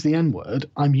if I use the N-word,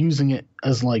 I'm using it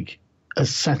as like a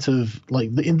set of,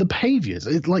 like, in the behaviors.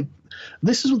 It's like,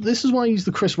 this is why I use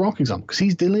the Chris Rock example, because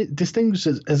he's distinguished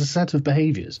as a set of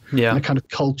behaviors, and a kind of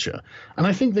culture, and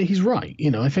I think that he's right. You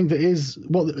know, I think that he's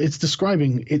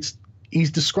describing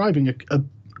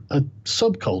a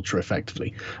subculture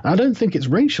effectively. I don't think it's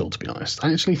racial, to be honest.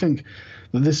 I actually think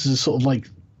that this is sort of like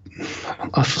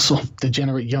a sort of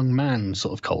degenerate young man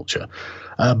sort of culture.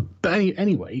 But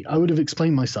anyway, I would have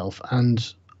explained myself,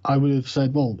 and I would have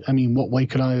said, well, I mean, what way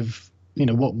could I have? You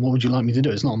know, what would you like me to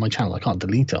do? It's not on my channel. I can't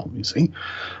delete it, obviously.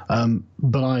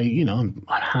 But I'm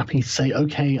happy to say,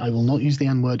 okay, I will not use the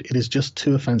N-word. It is just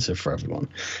too offensive for everyone.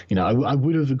 You know, I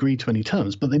would have agreed to any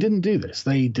terms, but they didn't do this.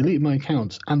 They deleted my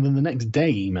account, and then the next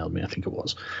day emailed me, I think it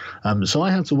was. So I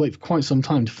had to wait for quite some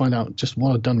time to find out just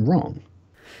what I'd done wrong.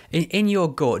 In your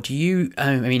gut, do you,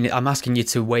 I mean, I'm asking you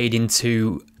to wade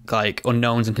into like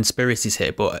unknowns and conspiracies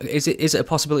here, but is it a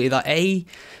possibility that A,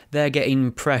 they're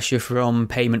getting pressure from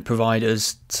payment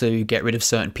providers to get rid of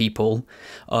certain people,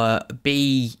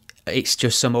 B, it's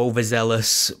just some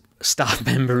overzealous staff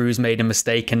member who's made a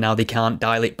mistake and now they can't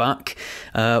dial it back?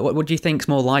 What do you think's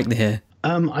more likely here?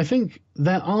 I think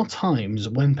there are times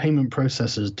when payment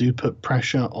processors do put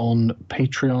pressure on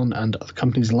Patreon and other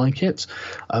companies like it,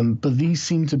 but these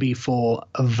seem to be for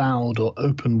avowed or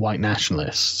open white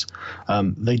nationalists. I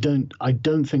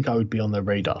don't think I would be on their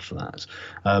radar for that.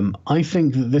 I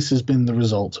think that this has been the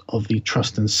result of the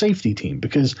trust and safety team,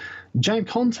 because Jack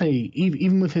Conte,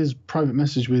 even with his private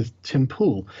message with Tim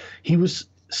Pool, he was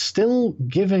still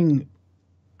giving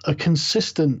a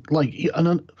consistent,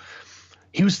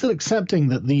 he was still accepting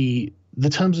that the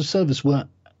terms of service were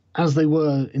as they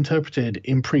were interpreted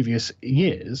in previous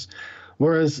years,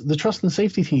 whereas the trust and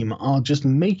safety team are just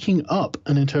making up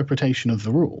an interpretation of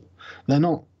the rule. They're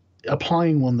not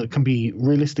applying one that can be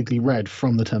realistically read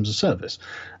from the terms of service.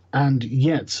 And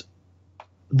yet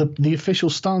the official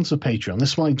stance of Patreon,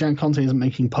 this is why Jack Conte isn't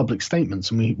making public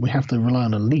statements and we have to rely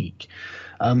on a leak.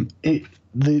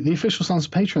 The official stance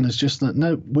of Patreon is just that,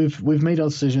 no, we've made our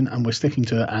decision and we're sticking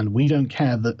to it, and we don't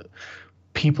care that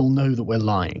people know that we're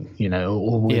lying, you know,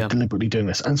 or we're deliberately doing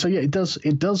this. And so, yeah, it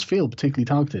does feel particularly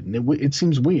targeted, and it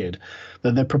seems weird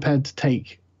that they're prepared to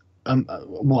take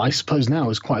what I suppose now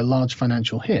is quite a large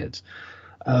financial hit.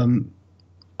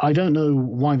 I don't know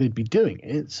why they'd be doing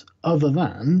it, other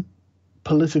than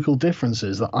political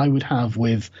differences that I would have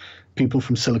with people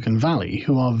from Silicon Valley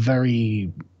who are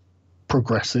very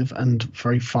progressive and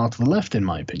very far to the left, in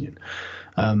my opinion.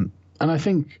 And I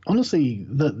think, honestly,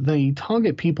 that they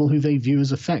target people who they view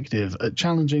as effective at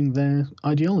challenging their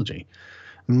ideology.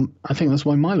 And I think that's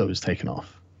why Milo was taken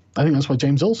off. I think that's why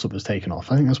James Allsop was taken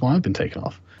off. I think that's why I've been taken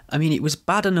off. I mean, it was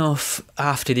bad enough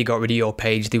after they got rid of your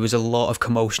page. There was a lot of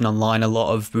commotion online, a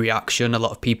lot of reaction, a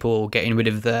lot of people getting rid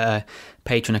of their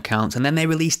Patreon accounts. And then they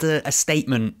released a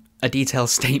statement, a detailed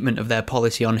statement of their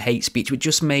policy on hate speech, which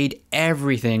just made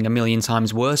everything a million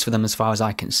times worse for them as far as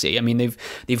I can see. I mean,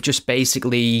 they've just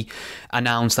basically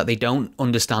announced that they don't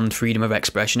understand freedom of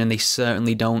expression and they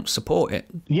certainly don't support it.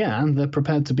 Yeah, and they're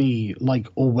prepared to be like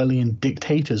Orwellian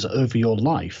dictators over your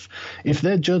life. If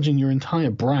they're judging your entire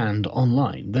brand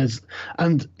online,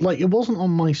 it wasn't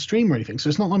on my stream or anything, so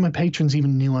it's not like my patrons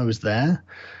even knew I was there.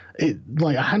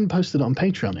 I hadn't posted it on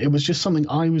Patreon. It was just something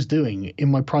I was doing in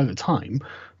my private time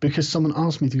because someone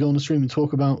asked me to go on a stream and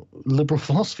talk about liberal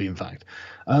philosophy, in fact.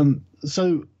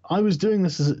 So I was doing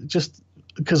this just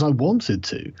because I wanted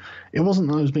to. It wasn't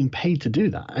that I was being paid to do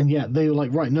that. And yet they were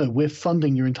like, right, no, we're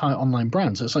funding your entire online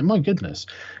brand. So it's like, my goodness,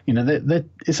 you know, they're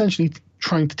essentially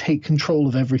trying to take control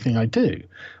of everything I do,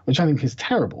 which I think is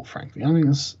terrible, frankly. I think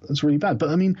that's really bad. But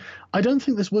I mean, I don't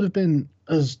think this would have been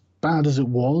as bad as it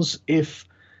was if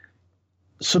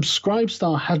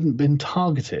Subscribestar hadn't been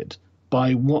targeted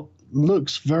by what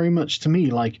looks very much to me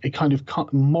like a kind of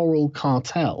moral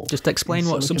cartel. Just explain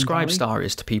what Subscribestar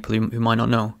is to people who might not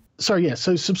know. Sorry, yeah.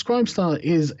 So Subscribestar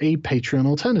is a Patreon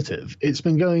alternative. It's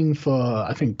been going for,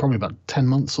 I think, probably about 10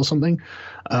 months or something.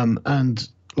 And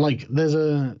like there's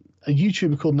a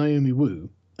YouTuber called Naomi Wu,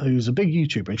 who's a big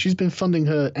YouTuber, and she's been funding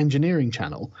her engineering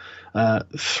channel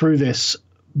through this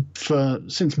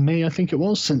since May, I think it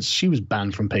was, since she was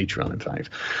banned from Patreon, in fact.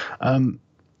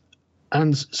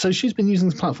 And so she's been using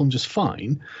this platform just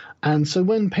fine. And so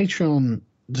when Patreon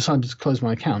decided to close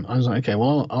my account, I was like, okay,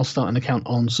 well, I'll start an account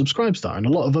on Subscribestar. And a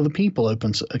lot of other people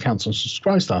opened accounts on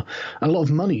Subscribestar. And a lot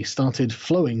of money started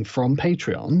flowing from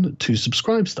Patreon to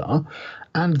Subscribestar.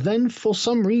 And then for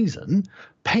some reason,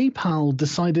 PayPal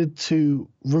decided to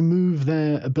remove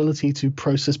their ability to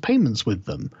process payments with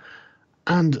them.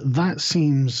 And that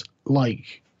seems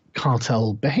like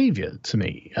cartel behavior to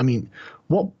me. I mean,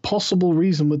 what possible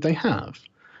reason would they have?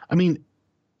 I mean,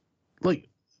 like,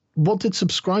 what did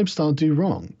Subscribestar do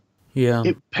wrong? Yeah.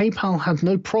 PayPal had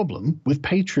no problem with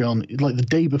Patreon, like the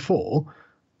day before,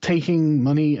 taking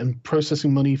money and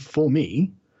processing money for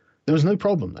me. There was no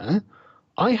problem there.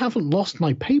 I haven't lost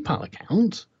my PayPal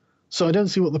account, so I don't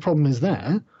see what the problem is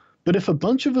there. But if a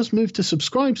bunch of us move to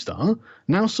Subscribestar,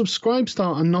 now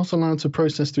Subscribestar are not allowed to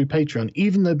process through Patreon,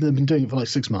 even though they've been doing it for like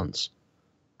 6 months.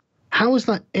 How is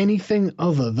that anything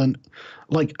other than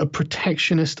like a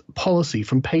protectionist policy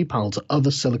from PayPal to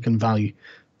other Silicon Valley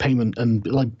payment and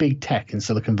like big tech in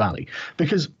Silicon Valley?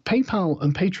 Because PayPal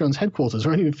and Patreon's headquarters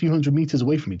are only a few hundred meters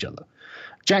away from each other.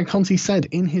 Jack Conte said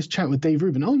in his chat with Dave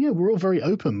Rubin, oh, yeah, we're all very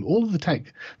open. All of the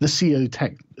CEO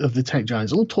tech of the tech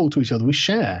giants all talk to each other. We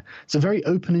share. It's a very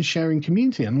open and sharing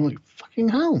community. And I'm like, fucking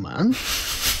hell, man.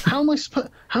 How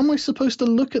am I supposed to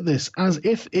look at this as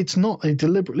if it's not a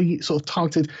deliberately sort of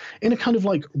targeted in a kind of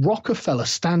like Rockefeller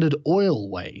Standard Oil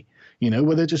way, you know,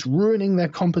 where they're just ruining their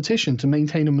competition to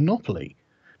maintain a monopoly?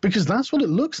 Because that's what it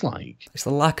looks like. It's the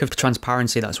lack of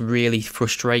transparency that's really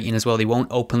frustrating as well. They won't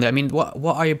openly. I mean,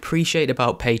 what I appreciate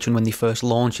about Patreon when they first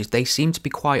launched is they seem to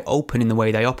be quite open in the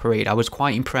way they operate. I was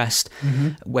quite impressed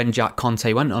when Jack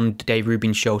Conte went on Dave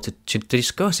Rubin's show to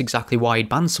discuss exactly why he'd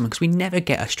banned someone, because we never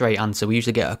get a straight answer. We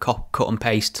usually get a cut and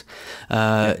paste,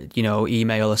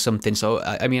 email or something. So,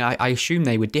 I mean, I assume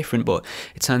they were different, but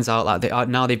it turns out like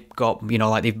now they've got,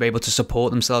 like they've been able to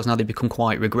support themselves. Now they've become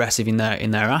quite regressive in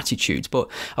their attitudes. But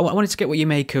I wanted to get what you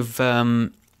make of,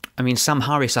 Sam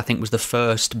Harris, I think, was the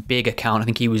first big account. I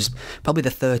think he was probably the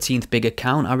 13th big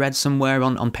account I read somewhere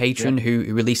on Patreon,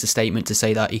 who released a statement to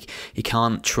say that he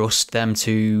can't trust them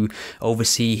to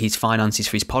oversee his finances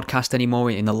for his podcast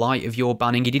anymore in the light of your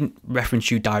banning. He didn't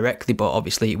reference you directly, but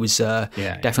obviously it was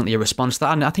definitely a response to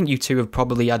that. And I think you two have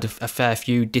probably had a fair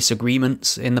few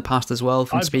disagreements in the past as well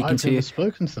from speaking to you. I've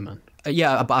spoken to the man.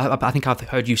 Yeah, but I think I've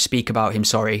heard you speak about him.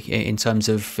 Sorry, in terms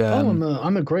of.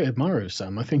 I'm a great admirer of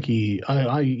Sam. I think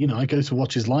I go to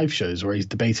watch his live shows where he's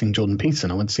debating Jordan Peterson.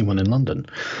 I went to see one in London.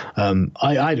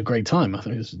 I had a great time. I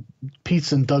think it was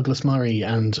Peterson, Douglas Murray,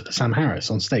 and Sam Harris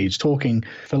on stage talking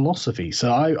philosophy.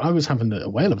 So I was having a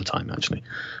whale of a time, actually.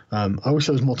 I wish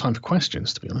there was more time for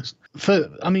questions, to be honest.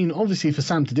 Obviously for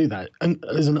Sam to do that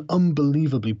is an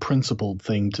unbelievably principled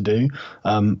thing to do.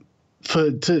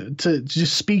 To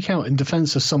just speak out in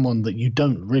defense of someone that you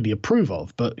don't really approve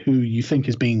of, but who you think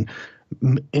is being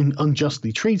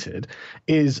unjustly treated,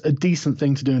 is a decent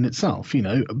thing to do in itself,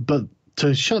 But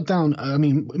to shut down,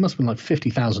 it must have been like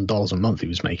 $50,000 a month he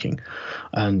was making,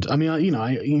 and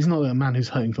he's not a man who's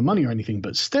hurting for money or anything,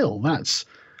 but still, that's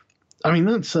a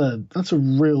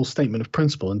real statement of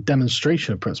principle and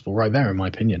demonstration of principle right there, in my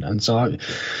opinion. And so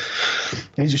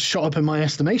it just shot up in my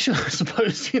estimation, I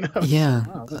suppose. Yeah,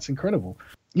 wow, that's incredible.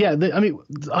 Yeah,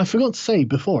 I forgot to say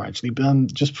before, actually, but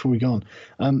just before we go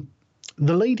on,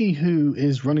 the lady who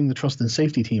is running the trust and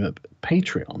safety team at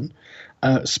Patreon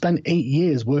spent 8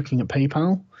 years working at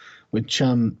PayPal,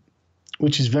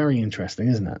 which is very interesting,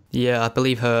 isn't it? Yeah, I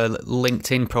believe her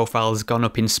LinkedIn profile has gone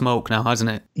up in smoke now,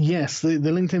 hasn't it? Yes, the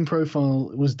LinkedIn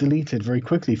profile was deleted very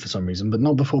quickly for some reason, but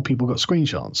not before people got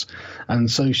screenshots.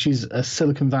 And so she's a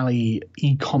Silicon Valley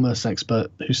e-commerce expert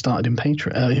who started in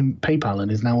PayPal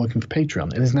and is now working for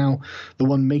Patreon and is now the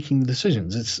one making the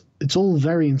decisions. It's all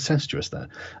very incestuous there.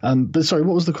 But sorry,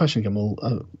 what was the question again?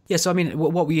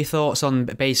 What were your thoughts on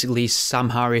basically Sam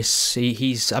Harris?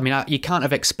 You can't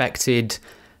have expected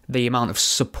the amount of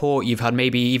support you've had,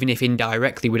 maybe even if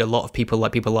indirectly, with a lot of people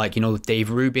like Dave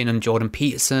Rubin and Jordan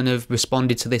Peterson have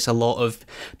responded to this. A lot of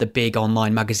the big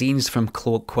online magazines from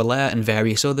Quillette and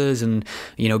various others, and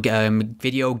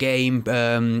video game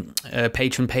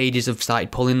patron pages have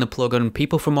started pulling the plug on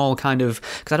people from all kind of,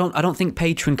 because I don't think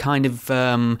Patreon kind of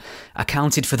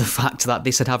accounted for the fact that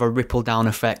this would have a ripple down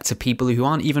effect to people who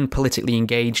aren't even politically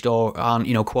engaged or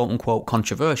aren't quote unquote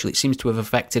controversial. It seems to have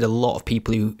affected a lot of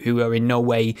people who are in no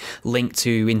way linked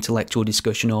to intellectual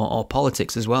discussion or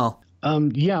politics as well.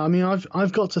 Yeah, I mean,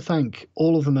 I've got to thank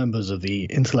all of the members of the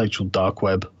intellectual dark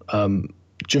web.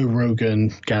 Joe Rogan,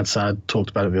 Gadsad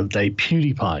talked about it the other day.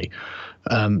 PewDiePie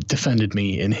defended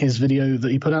me in his video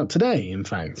that he put out today. In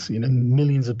fact,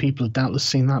 millions of people have doubtless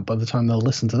seen that by the time they'll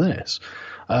listen to this.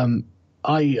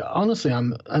 I honestly,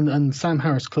 and Sam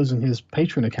Harris closing his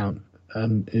Patreon account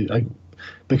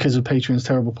because of Patreon's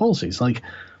terrible policies. Like,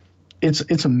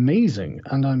 it's amazing,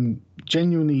 and I'm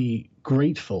genuinely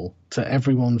grateful to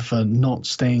everyone for not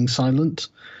staying silent,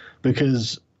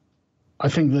 because I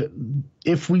think that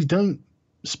if we don't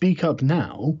speak up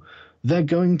now, they're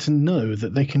going to know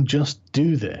that they can just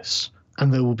do this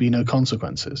and there will be no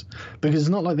consequences. Because it's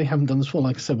not like they haven't done this before.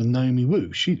 Like I said with Naomi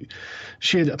Wu, she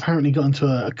had apparently got into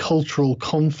a cultural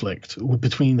conflict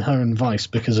between her and Vice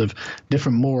because of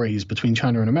different mores between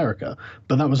China and America,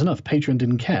 but that was enough. Patreon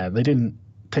didn't care. They didn't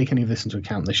take any of this into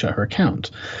account. They shut her account.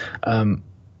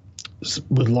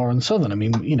 With Lauren Southern, I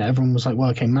mean, everyone was like, well,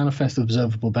 okay, manifest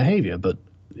observable behavior, but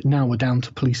now we're down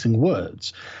to policing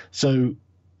words. So,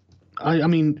 I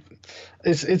mean,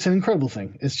 it's an incredible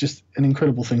thing. It's just an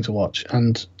incredible thing to watch.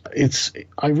 And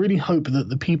I really hope that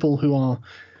the people who are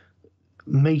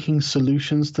making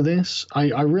solutions to this,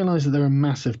 I realize that there are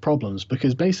massive problems,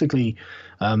 because basically,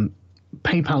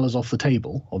 PayPal is off the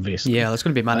table, obviously. Yeah, that's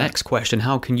going to be my next question.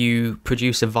 How can you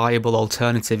produce a viable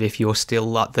alternative if you're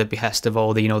still at the behest of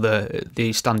all the,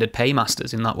 the standard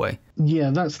paymasters in that way?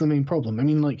 Yeah, that's the main problem. I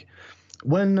mean, like,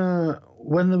 when there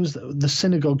was the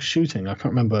synagogue shooting, I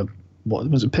can't remember, what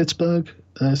was it, Pittsburgh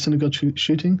synagogue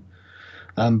shooting?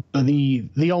 But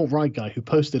the alt-right guy who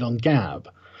posted on Gab,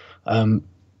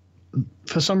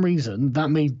 for some reason,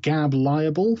 that made Gab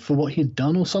liable for what he'd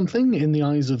done or something in the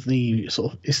eyes of the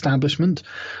sort of establishment.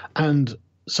 And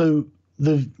so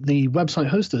the website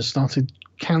hosters started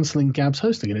cancelling Gab's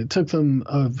hosting, and it took them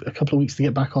a couple of weeks to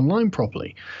get back online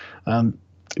properly.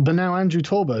 But now Andrew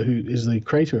Torbo, who is the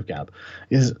creator of Gab,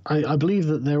 I believe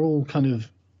that they're all kind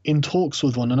of in talks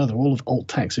with one another, all of alt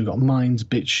techs who've got Minds,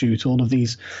 BitChute, all of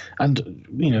these,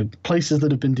 and places that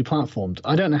have been deplatformed.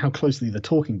 I don't know how closely they're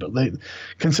talking, but they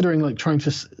considering like trying to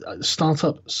start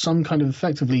up some kind of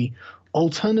effectively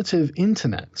alternative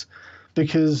internet,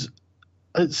 because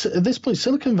at this point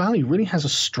Silicon Valley really has a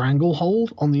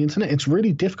stranglehold on the internet. It's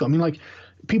really difficult. I mean, like,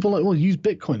 people like, well, use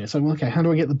Bitcoin. It's like, well, okay, how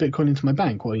do I get the Bitcoin into my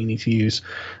bank? Well, you need to use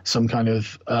some kind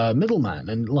of middleman.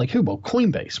 And like who? Well,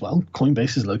 Coinbase. Well,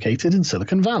 Coinbase is located in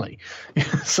Silicon Valley.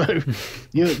 So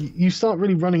you start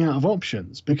really running out of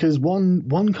options, because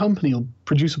one company will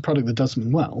produce a product that does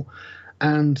something well,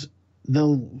 and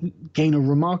they'll gain a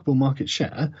remarkable market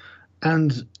share.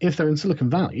 And if they're in Silicon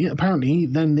Valley, apparently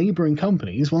their neighboring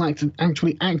companies will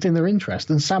actually act in their interest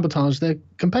and sabotage their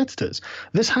competitors.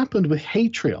 This happened with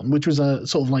Patreon, which was a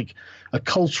sort of like a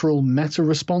cultural meta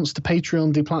response to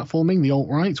Patreon deplatforming the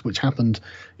alt-right, which happened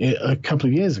a couple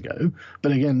of years ago.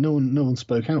 But again, no one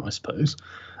spoke out, I suppose.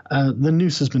 The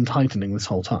noose has been tightening this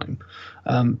whole time.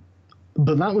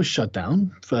 But that was shut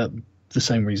down for the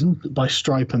same reason, by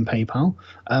Stripe and PayPal.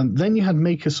 Then you had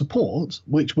Maker Support,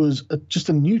 which was just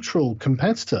a neutral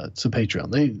competitor to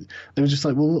Patreon. They were just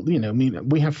like, well, I mean,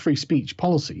 we have free speech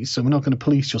policies, so we're not going to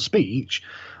police your speech,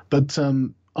 but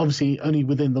obviously only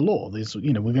within the law. There's,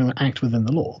 we're going to act within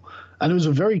the law. And it was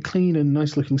a very clean and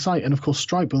nice looking site. And of course,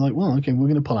 Stripe were like, well, okay, we're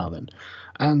going to pull out then.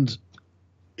 And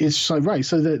it's just like, right,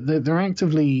 so they're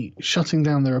actively shutting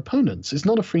down their opponents. It's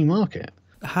not a free market.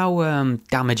 How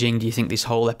damaging do you think this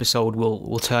whole episode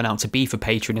will turn out to be for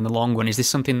Patreon in the long run? Is this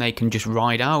something they can just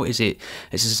ride out? Is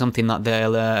this something that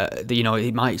they'll,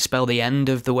 it might spell the end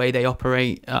of the way they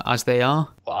operate as they are?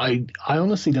 I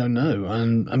honestly don't know.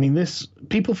 And I mean,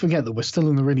 people forget that we're still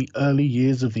in the really early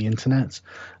years of the internet.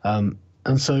 And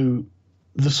so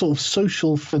the sort of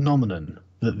social phenomenon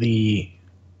that the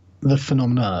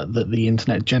phenomena that the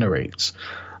internet generates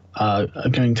are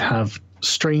going to have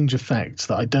strange effects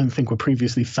that I don't think were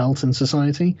previously felt in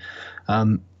society.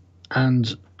 And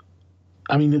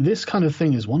I mean, this kind of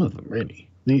thing is one of them, really.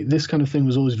 This kind of thing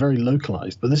was always very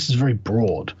localized, but this is very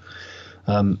broad.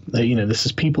 This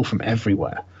is people from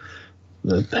everywhere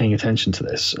that are paying attention to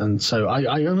this. And so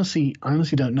I honestly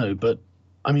don't know. But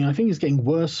I mean, I think it's getting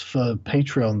worse for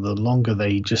Patreon the longer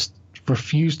they just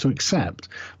refuse to accept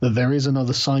that there is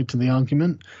another side to the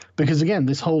argument. Because again,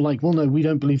 this whole like, well, no, we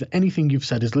don't believe that anything you've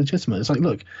said is legitimate. It's like,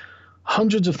 look,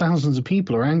 hundreds of thousands of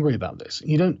people are angry about this.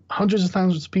 Hundreds of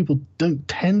thousands of people don't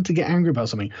tend to get angry about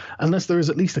something unless there is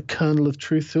at least a kernel of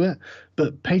truth to it.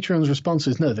 But Patreon's response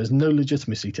is, no, there's no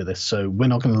legitimacy to this, so we're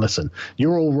not going to listen.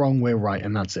 You're all wrong, we're right,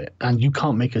 and that's it. And you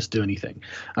can't make us do anything.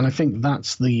 And I think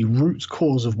that's the root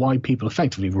cause of why people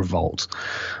effectively revolt.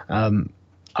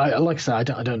 like I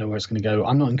said, I don't know where it's going to go.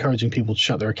 I'm not encouraging people to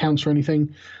shut their accounts or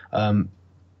anything.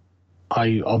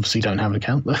 I obviously don't have an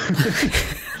account,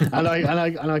 and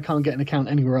I can't get an account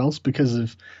anywhere else because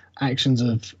of actions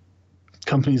of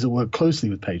companies that work closely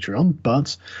with Patreon.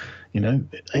 But in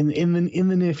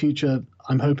the near future,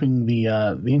 I'm hoping the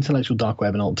intellectual dark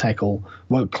web and alt tech will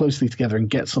work closely together and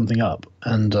get something up,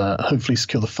 and hopefully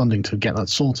secure the funding to get that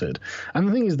sorted. And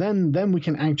the thing is, then we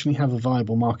can actually have a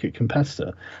viable market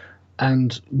competitor,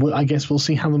 and I guess we'll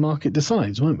see how the market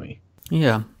decides, won't we?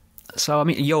 Yeah. So, I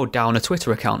mean, you're down a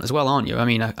Twitter account as well, aren't you? I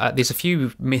mean, there's a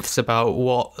few myths about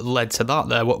what led to that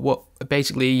there. What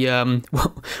basically,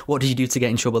 what did you do to get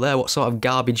in trouble there? What sort of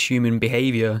garbage human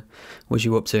behaviour was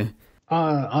you up to?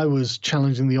 I was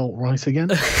challenging the alt-right again.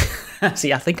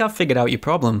 See, I think I've figured out your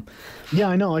problem. Yeah,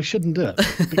 I know, I shouldn't do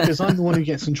it, because I'm the one who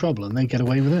gets in trouble and they get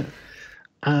away with it.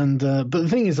 And but the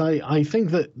thing is, I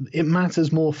think that it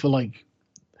matters more for, like,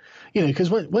 because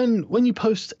when you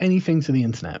post anything to the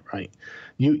internet, right,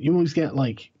 you always get,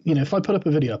 like, if I put up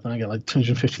a video up and I get like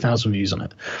 250,000 views on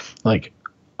it, like,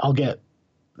 I'll get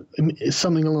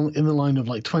something along in the line of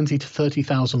like 20 to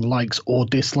 30,000 likes or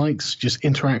dislikes, just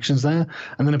interactions there,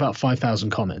 and then about 5,000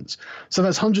 comments. So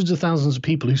that's hundreds of thousands of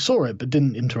people who saw it but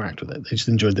didn't interact with it. They just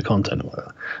enjoyed the content or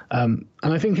whatever. And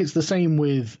I think it's the same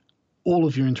with all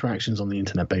of your interactions on the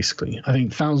internet, basically. I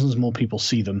think thousands more people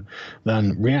see them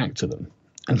than react to them.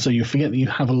 And so you forget that you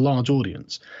have a large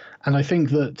audience. And I think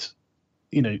that,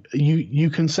 you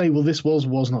can say, well, this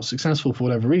was not successful for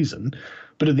whatever reason.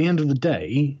 But at the end of the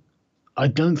day, I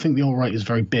don't think the alt-right is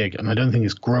very big, and I don't think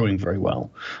it's growing very well.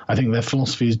 I think their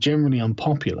philosophy is generally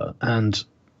unpopular, and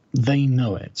they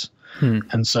know it.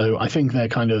 And so I think they're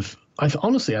kind of,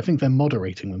 honestly, I think they're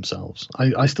moderating themselves.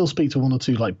 I still speak to one or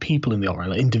two, like, people in the alt-right,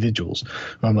 like individuals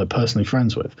who I'm, like, personally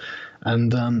friends with.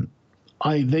 And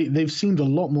they've seemed a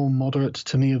lot more moderate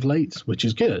to me of late, which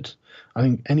is good. I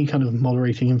think any kind of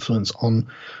moderating influence on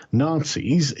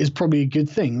Nazis is probably a good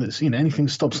thing. That's, anything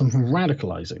that stops them from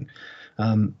radicalizing.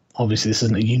 Obviously, this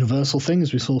isn't a universal thing,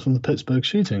 as we saw from the Pittsburgh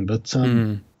shooting, but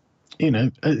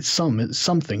it's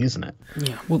something, isn't it?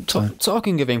 Yeah. Well,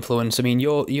 talking of influence, I mean,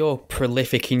 you're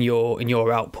prolific in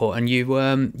your output, and you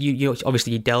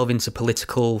obviously you delve into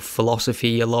political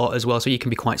philosophy a lot as well. So you can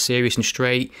be quite serious and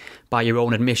straight. By your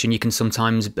own admission, you can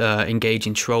sometimes engage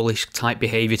in trollish type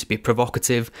behaviour to be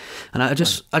provocative. And I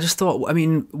just thought, I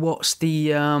mean, what's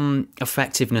the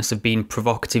effectiveness of being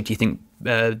provocative, do you think,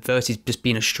 versus just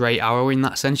being a straight arrow in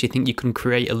that sense? You think you can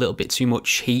create a little bit too much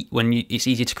heat when it's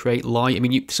easier to create light? I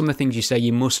mean, some of the things you say,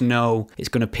 you must know it's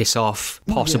going to piss off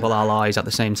possible allies at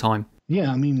the same time.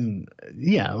 Yeah, I mean,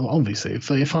 yeah, obviously.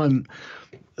 If I'm...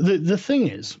 The thing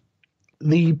is,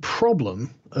 the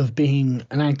problem of being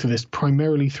an activist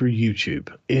primarily through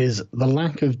YouTube is the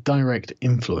lack of direct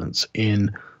influence in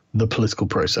the political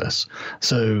process.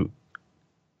 So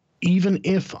even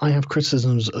if I have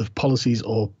criticisms of policies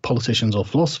or politicians or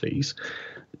philosophies,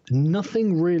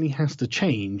 nothing really has to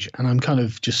change, and I'm kind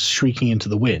of just shrieking into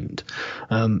the wind.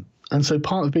 And so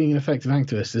part of being an effective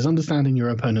activist is understanding your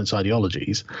opponent's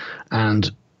ideologies and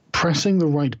pressing the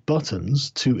right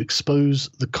buttons to expose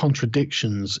the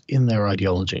contradictions in their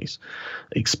ideologies,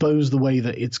 expose the way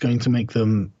that it's going to make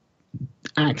them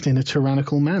act in a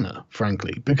tyrannical manner,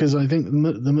 frankly, because I think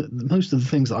most of the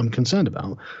things that I'm concerned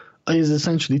about is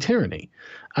essentially tyranny.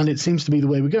 And it seems to be the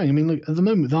way we're going. I mean, look, at the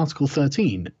moment with Article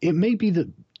 13, it may be that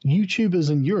YouTubers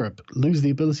in Europe lose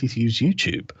the ability to use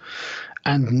YouTube,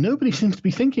 and nobody seems to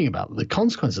be thinking about the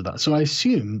consequence of that. So I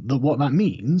assume that what that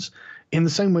means, in the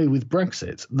same way with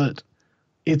Brexit, that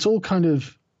it's all kind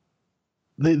of,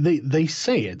 they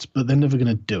say it, but they're never going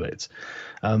to do it.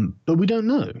 But we don't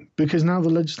know, because now the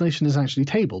legislation is actually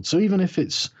tabled. So even if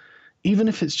it's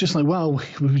just like, well,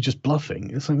 we were just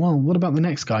bluffing, it's like, well, what about the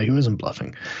next guy who isn't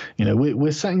bluffing?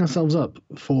 We're setting ourselves up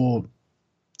for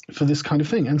this kind of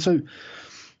thing. And so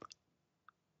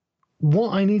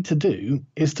what I need to do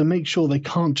is to make sure they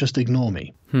can't just ignore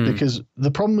me, because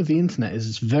the problem with the internet is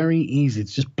it's very easy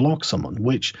to just block someone,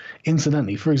 which,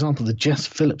 incidentally, for example, the Jess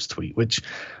Phillips tweet, which,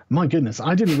 my goodness,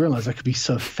 I didn't realize I could be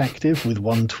so effective with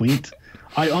one tweet.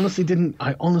 I honestly didn't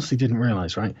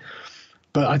realize, right?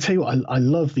 But I tell you what, I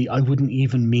love the I wouldn't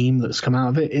even meme that's come out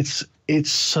of it.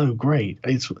 It's so great.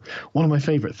 It's one of my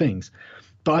favorite things.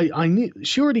 But I knew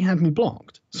she already had me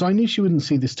blocked, so I knew she wouldn't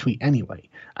see this tweet anyway.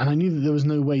 And I knew that there was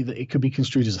no way that it could be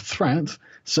construed as a threat.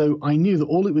 So I knew that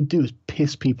all it would do is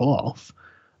piss people off,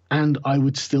 and I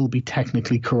would still be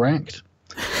technically correct.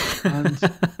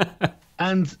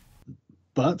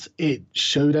 But it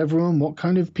showed everyone what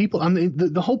kind of people. And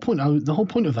the whole point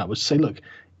of that was to say, look,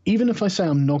 even if I say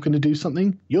I'm not going to do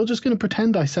something, you're just going to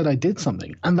pretend I said I did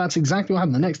something. And that's exactly what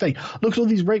happened the next day. Look at all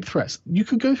these rape threats. You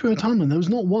could go through a timeline. There was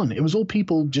not one. It was all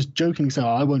people just jokingly saying,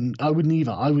 I wouldn't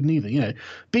either. You know,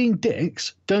 being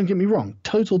dicks, don't get me wrong,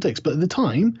 total dicks. But at the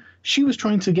time, she was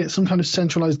trying to get some kind of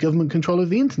centralized government control of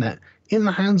the internet in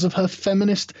the hands of her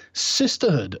feminist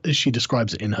sisterhood, as she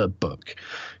describes it in her book.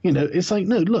 You know, it's like,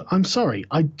 no, look, I'm sorry.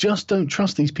 I just don't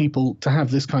trust these people to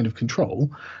have this kind of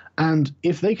control. And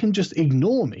if they can just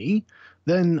ignore me,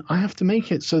 then I have to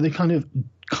make it so they kind of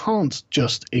can't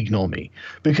just ignore me.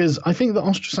 Because I think that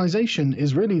ostracization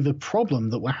is really the problem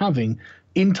that we're having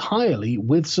entirely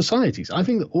with societies. I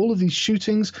think that all of these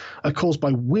shootings are caused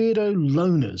by weirdo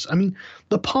loners. I mean,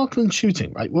 the Parkland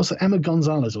shooting, right? Was it Emma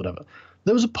Gonzalez or whatever?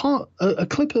 There was a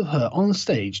clip of her on the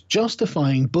stage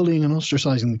justifying bullying and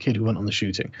ostracizing the kid who went on the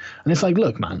shooting. And it's like,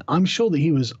 look, man, I'm sure that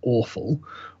he was awful,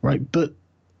 right? But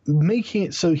making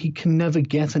it so he can never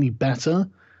get any better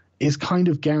is kind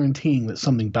of guaranteeing that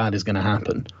something bad is going to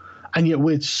happen. And yet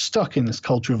we're stuck in this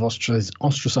culture of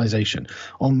ostracization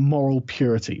on moral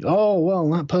purity. Oh, well,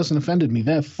 that person offended me,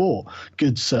 therefore,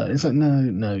 good sir. It's like,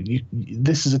 no,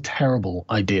 this is a terrible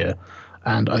idea.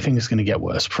 And I think it's going to get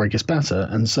worse before it gets better.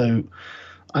 And so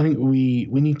I think we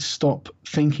need to stop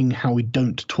thinking how we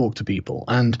don't talk to people.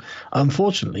 And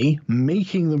unfortunately,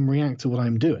 making them react to what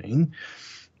I'm doing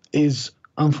is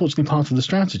unfortunately part of the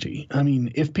strategy. I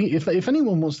mean, if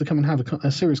anyone wants to come and have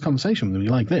a serious conversation with me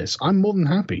like this, I'm more than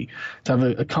happy to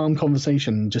have a calm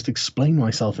conversation and just explain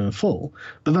myself in full.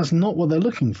 But that's not what they're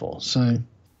looking for. So,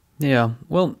 yeah.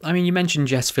 Well, I mean, you mentioned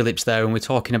Jess Phillips there, and we're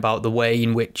talking about the way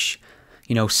in which,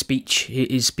 you know, speech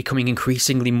is becoming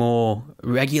increasingly more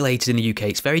regulated in the UK.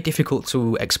 It's very difficult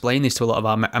to explain this to a lot of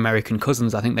our American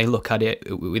cousins. I think they look at it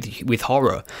with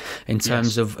horror in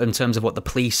terms of what the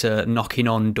police are knocking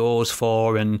on doors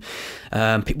for, and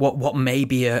what may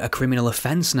be a criminal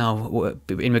offence now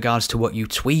in regards to what you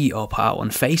tweet or put out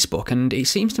on Facebook. And it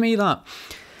seems to me that,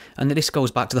 and this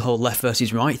goes back to the whole left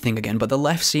versus right thing again, but the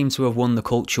left seems to have won the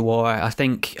culture war. I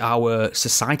think our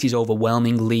society is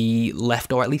overwhelmingly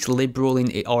left, or at least liberal,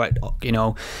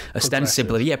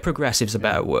 ostensibly. Yeah, progressive's a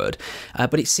better word.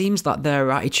 But it seems that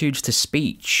their attitudes to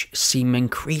speech seem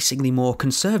increasingly more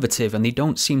conservative, and they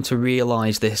don't seem to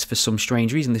realise this for some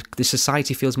strange reason. The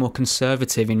society feels more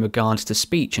conservative in regards to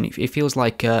speech, and it feels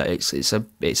like it's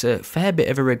a fair bit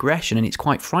of a regression, and it's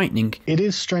quite frightening. It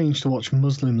is strange to watch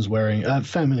Muslims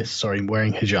feminists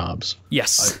wearing hijabs.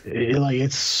 Yes.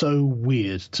 It's so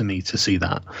weird to me to see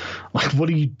that. Like, what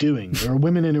are you doing? There are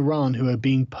women in Iran who are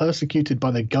being persecuted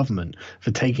by their government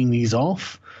for taking these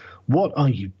off. What are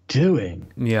you doing?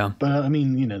 Yeah. But I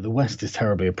mean, you know, the West is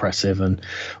terribly oppressive, and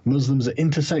Muslims are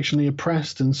intersectionally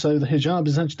oppressed, and so the hijab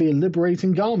is actually a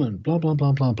liberating garment. Blah, blah,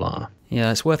 blah, blah, blah.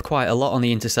 Yeah, it's worth quite a lot on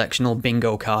the intersectional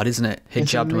bingo card, isn't it?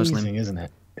 Hijabbed Muslim. It's amazing, isn't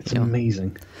it? It's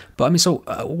amazing. But I mean, so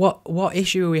what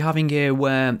issue are we having here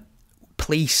where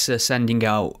police are sending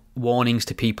out warnings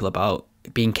to people about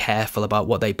being careful about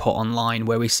what they put online,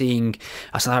 where we're seeing,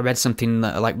 I read something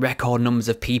that, like, record numbers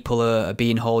of people are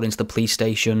being hauled into the police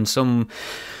station. Some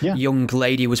young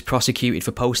lady was prosecuted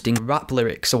for posting rap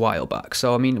lyrics a while back.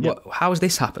 So, I mean, how has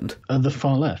this happened? The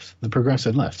far left, the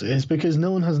progressive left. It's because no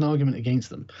one has an argument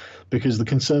against them, because the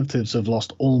Conservatives have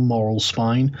lost all moral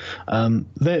spine.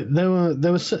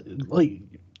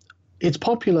 It's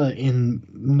popular in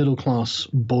middle-class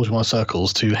bourgeois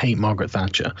circles to hate Margaret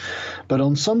Thatcher, but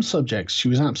on some subjects she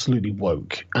was absolutely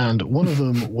woke, and one of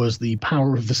them was the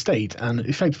power of the state and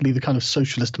effectively the kind of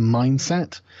socialist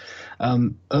mindset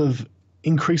of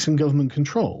increasing government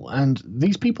control. And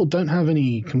these people don't have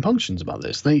any compunctions about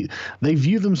this. They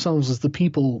view themselves as the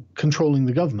people controlling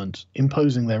the government,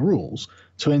 imposing their rules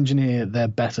to engineer their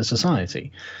better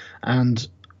society. And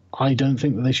I don't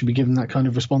think that they should be given that kind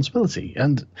of responsibility.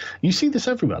 And you see this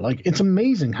everywhere. Like, it's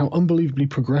amazing how unbelievably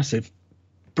progressive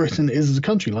Britain is as a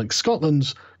country. Like,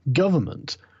 Scotland's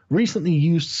government recently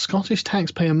used Scottish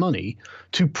taxpayer money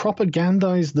to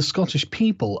propagandize the Scottish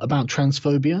people about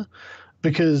transphobia,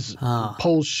 because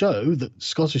polls show that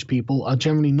Scottish people are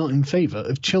generally not in favour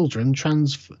of children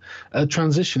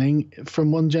transitioning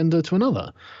from one gender to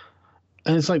another.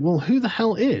 And it's like, well, who the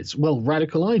hell is? Well,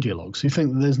 radical ideologues who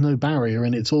think that there's no barrier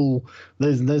and it's all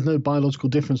there's no biological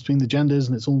difference between the genders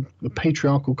and it's all a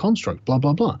patriarchal construct, blah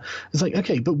blah blah. It's like,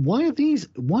 okay, but why are these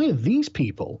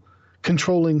people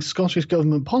controlling Scottish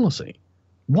government policy?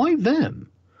 Why them?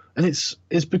 And it's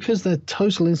because they're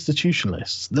total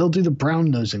institutionalists. They'll do the brown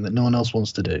nosing that no one else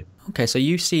wants to do. Okay, so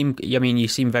you seem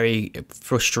very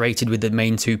frustrated with the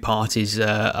main two parties,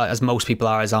 as most people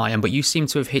are, as I am, but you seem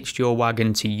to have hitched your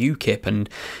wagon to UKIP, and,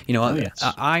 Yes.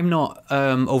 I'm not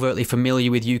overtly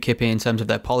familiar with UKIP in terms of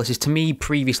their policies. To me,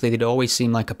 previously, they'd always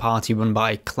seemed like a party run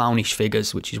by clownish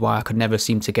figures, which is why I could never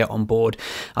seem to get on board.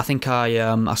 I think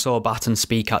I saw Batten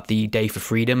speak at the Day for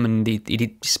Freedom, and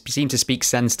he seemed to speak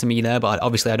sense to me there, but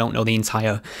obviously I don't know the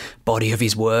entire body of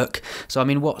his work. So, I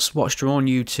mean, what's drawn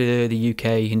you to the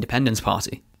UK Independence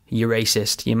Party? You're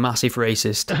racist. You're massive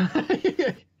racist.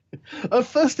 At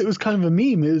first, it was kind of a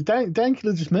meme. It was Dan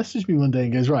Killer just messaged me one day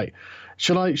and goes, "Right,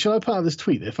 shall I put out this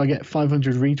tweet? If I get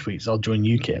 500 retweets, I'll join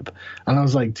UKIP." And I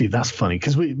was like, "Dude, that's funny,"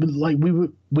 because we've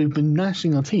been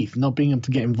gnashing our teeth, not being able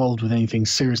to get involved with anything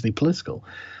seriously political,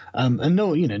 and no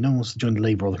one wants to join the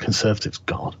Labour or the Conservatives.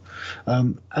 God,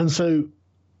 and so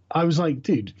I was like,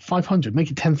 dude, 500,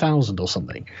 make it 10,000 or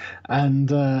something.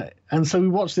 And so we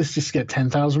watched this just get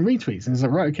 10,000 retweets. And he's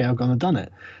like, right, okay, I've gone and done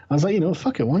it. I was like,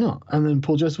 fuck it, why not? And then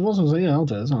Paul Joseph Watson was like, yeah, I'll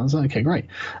do it. I was like, okay, great.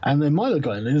 And then Milo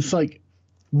got in, and it's like,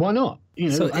 why not?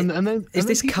 So is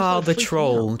this Carl the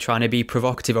Troll trying to be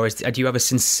provocative, or do you have a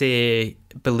sincere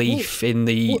belief in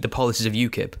the policies of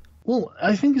UKIP? Well,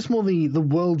 I think it's more the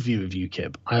worldview of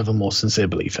UKIP I have a more sincere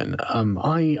belief in. I'm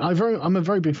a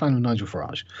very big fan of Nigel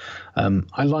Farage.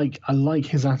 I like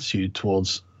his attitude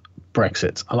towards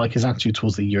Brexit. I like his attitude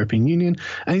towards the European Union,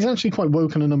 and he's actually quite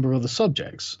woke on a number of other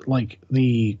subjects, like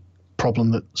the problem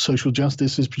that social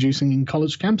justice is producing in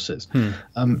college campuses.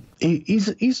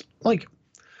 He's like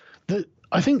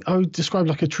I think I would describe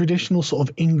like a traditional sort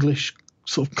of English,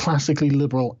 sort of classically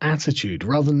liberal attitude,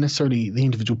 rather than necessarily the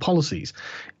individual policies,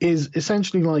 is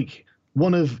essentially like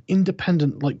one of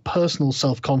independent, like personal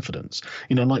self-confidence.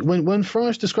 Like when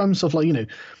Farage described himself like,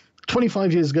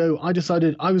 25 years ago, I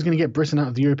decided I was going to get Britain out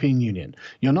of the European Union.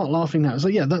 You're not laughing now. So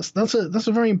yeah, that's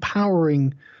a very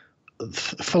empowering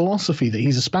philosophy that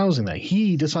he's espousing there.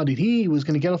 He decided he was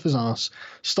going to get off his ass,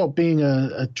 stop being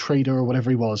a trader or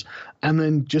whatever he was, and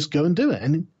then just go and do it.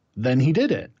 And then he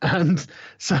did it. And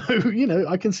so,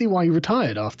 I can see why he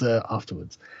retired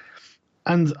afterwards.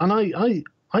 And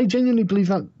I genuinely believe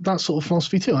that sort of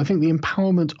philosophy too. I think the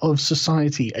empowerment of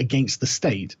society against the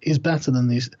state is better than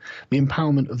the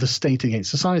empowerment of the state against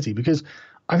society, because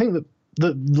I think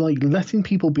that like letting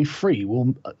people be free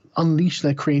will unleash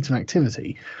their creative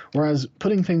activity, whereas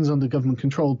putting things under government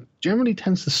control generally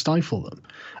tends to stifle them.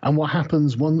 And what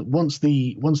happens once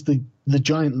the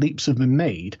giant leaps have been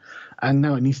made, and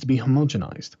now it needs to be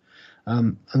homogenized.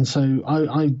 And so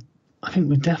I think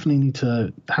we definitely need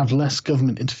to have less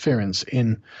government interference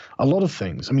in a lot of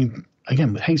things. I mean,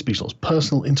 again, with hate speech laws,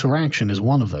 personal interaction is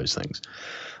one of those things.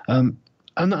 And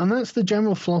that's the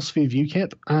general philosophy of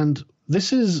UKIP. And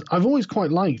I've always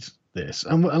quite liked this.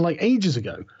 And like ages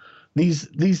ago,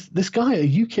 this guy at a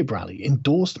UKIP rally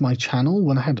endorsed my channel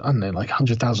when I had, I don't know, like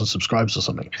 100,000 subscribers or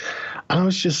something. And I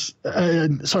was just,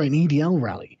 an EDL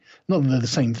rally. Not that they're the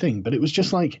same thing, but it was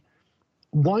just like,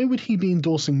 why would he be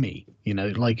endorsing me?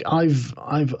 Like I've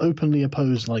openly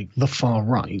opposed like the far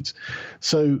right.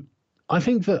 So I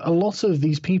think that a lot of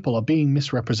these people are being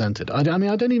misrepresented. I mean,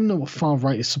 I don't even know what far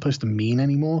right is supposed to mean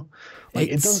anymore. Like,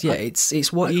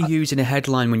 it's what you use in a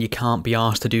headline when you can't be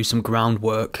asked to do some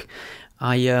groundwork.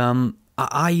 I've been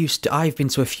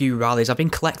to a few rallies. I've been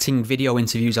collecting video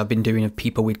interviews I've been doing of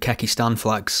people with Kekistan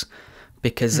flags,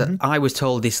 because I was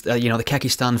told this, the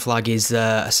Kekistan flag is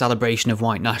a celebration of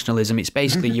white nationalism. It's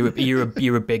basically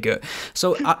you're a bigot.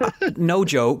 So no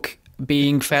joke.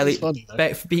 Being fairly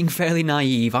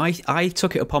naive, I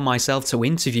took it upon myself to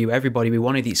interview everybody with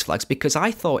one of these flags, because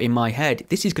I thought in my head,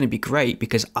 this is going to be great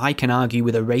because I can argue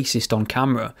with a racist on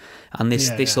camera, and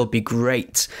this will be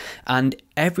great. And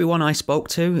everyone I spoke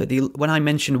to, when I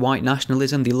mentioned white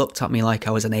nationalism, they looked at me like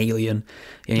I was an alien,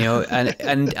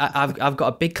 and I've got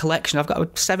a big collection. I've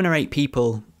got 7 or 8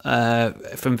 people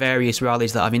from various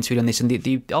rallies that I've interviewed on this, and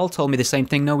they all told me the same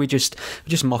thing. No, we're just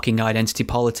mocking identity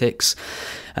politics,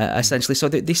 essentially. So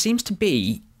there seems to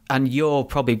be, and you're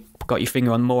probably got your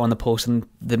finger on more on the pulse than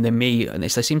me on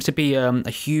this, there seems to be a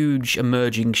huge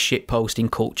emerging shitposting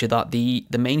culture that the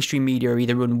mainstream media are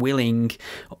either unwilling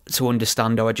to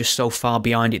understand or are just so far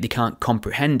behind it they can't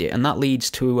comprehend it, and that leads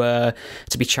to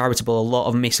be charitable, a lot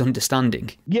of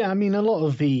misunderstanding. Yeah, I mean, a lot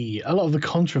of the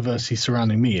controversy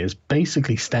surrounding me is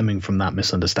basically stemming from that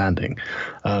misunderstanding.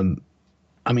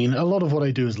 I mean, a lot of what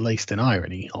I do is laced in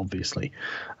irony, obviously.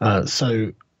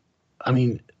 So, I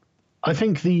mean, I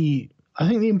think the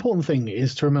important thing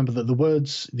is to remember that the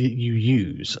words that you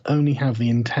use only have the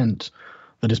intent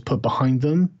that is put behind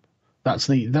them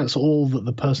That's all that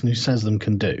the person who says them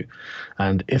can do.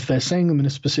 And if they're saying them in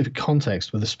a specific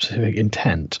context with a specific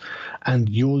intent, and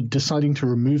you're deciding to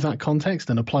remove that context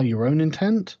and apply your own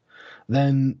intent,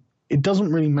 then it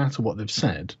doesn't really matter what they've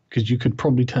said, because you could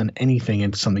probably turn anything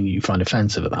into something you find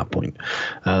offensive at that point.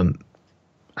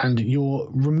 And you're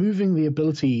removing the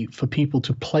ability for people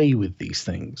to play with these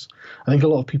things. I think a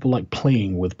lot of people like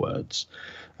playing with words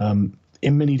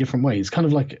in many different ways. Kind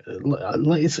of like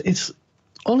it's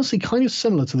honestly kind of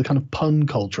similar to the kind of pun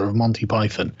culture of Monty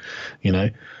Python,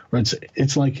 where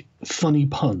it's like funny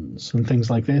puns and things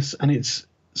like this, and it's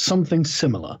something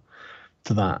similar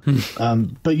to that.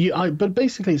 But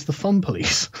basically it's the fun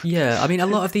police. Yeah, I mean, a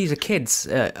lot of these are kids.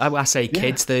 I say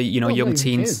kids, they're young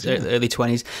teens, kids, early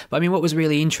 20s. But I mean, what was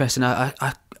really interesting,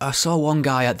 I saw one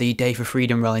guy at the Day for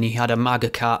Freedom rally, and he had a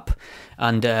MAGA cap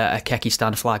and a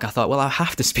Kekistan flag. I thought, well, I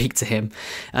have to speak to him.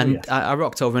 And I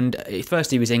rocked over, and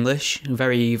first he was English,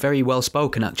 very, very well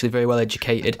spoken, actually, very well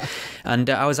educated.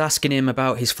 And I was asking him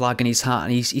about his flag and his hat,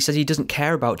 and he says he doesn't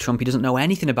care about Trump. He doesn't know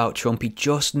anything about Trump. He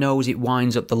just knows it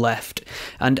winds up the left.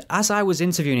 And as I was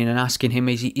interviewing him and asking him,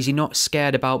 is he not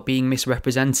scared about being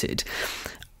misrepresented?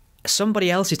 Somebody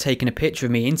else is taking a picture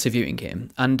of me interviewing him,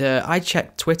 and I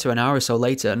checked Twitter an hour or so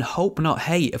later, and Hope Not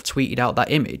Hate have tweeted out that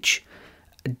image,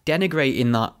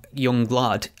 denigrating that young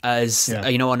lad as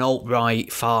an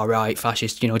alt-right, far-right,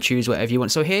 fascist, choose whatever you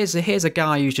want. So here's a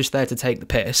guy who's just there to take the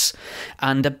piss,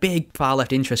 and a big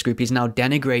far-left interest group is now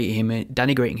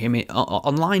denigrating him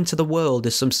online to the world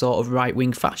as some sort of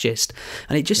right-wing fascist.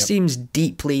 And it just seems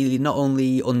deeply not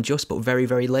only unjust, but very,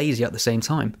 very lazy at the same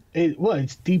time.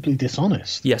 It's deeply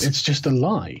dishonest. Yes. It's just a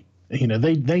lie.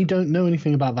 They don't know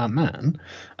anything about that man.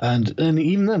 And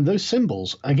even then, those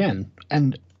symbols, again,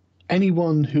 and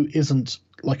anyone who isn't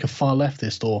like a far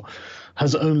leftist or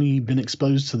has only been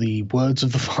exposed to the words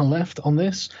of the far left on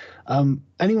this,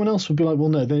 anyone else would be like, well,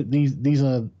 no, these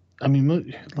are, I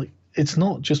mean, like, it's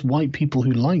not just white people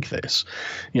who like this,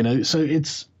 so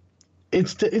it's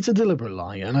a deliberate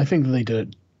lie. And I think that they do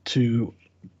it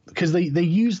because they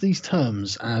use these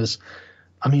terms as,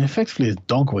 I mean, effectively as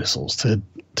dog whistles to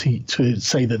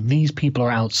say that these people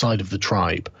are outside of the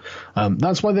tribe.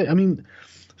 That's why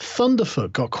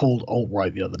Thunderfoot got called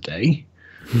alt-right the other day.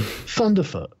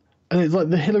 Thunderfoot. And it's like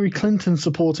the Hillary Clinton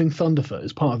supporting Thunderfoot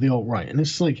is part of the alt-right. And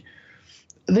it's like,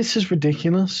 this is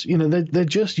ridiculous. They're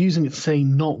just using it to say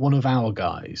not one of our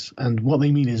guys. And what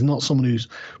they mean is not someone who's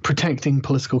protecting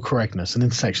political correctness and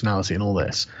intersectionality and all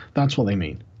this. That's what they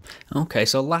mean. Okay,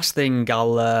 so last thing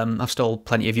I've stole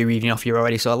plenty of your evening off you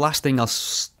already, so last thing I'll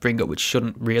bring up, which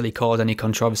shouldn't really cause any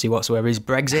controversy whatsoever, is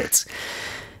Brexit.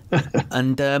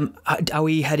 And are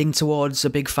we heading towards a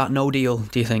big fat no deal,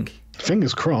 do you think?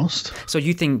 Fingers crossed. So do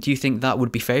you think that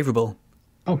would be favourable?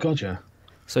 Oh, God, yeah.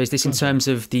 So is this in terms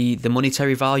of the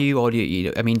monetary value, or do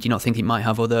you not think it might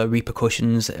have other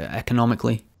repercussions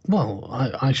economically? Well,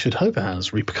 I should hope it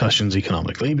has repercussions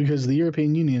economically, because the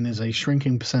European Union is a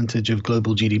shrinking percentage of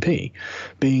global GDP.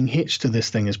 Being hitched to this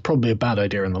thing is probably a bad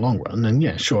idea in the long run. And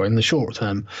yeah, sure, in the short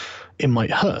term, it might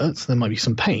hurt. There might be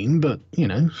some pain, but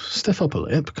stiff upper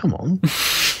lip. Come on.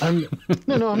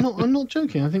 No, I'm not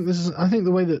joking. I think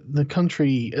the way that the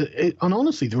country, and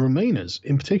honestly, the Remainers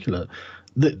in particular,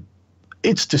 that.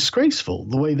 It's disgraceful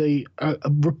the way they are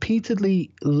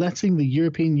repeatedly letting the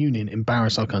European Union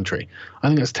embarrass our country. I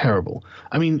think that's terrible.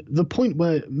 I mean, the point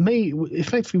where May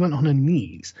effectively went on her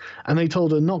knees and they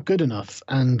told her not good enough,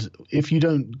 and if you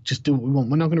don't just do what we want,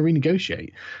 we're not going to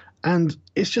renegotiate. And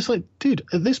it's just like, dude,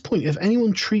 at this point, if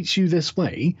anyone treats you this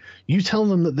way, you tell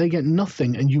them that they get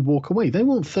nothing and you walk away. They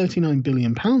want £39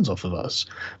 billion off of us.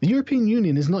 The European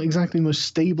Union is not exactly the most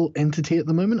stable entity at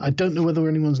the moment. I don't know whether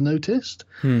anyone's noticed.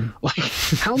 Like,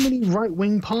 how many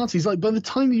right-wing parties, like, by the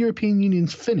time the European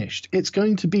Union's finished, it's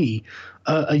going to be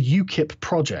a UKIP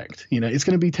project. It's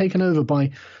going to be taken over by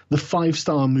the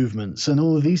five-star movements and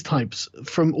all of these types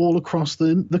from all across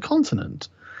the continent.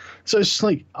 So it's just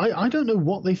like, I don't know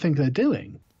what they think they're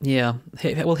doing. Yeah.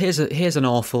 Well, here's an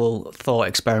awful thought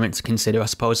experiment to consider, I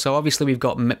suppose. So obviously we've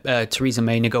got Theresa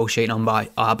May negotiating on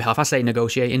our behalf. I say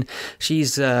negotiating.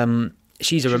 She's a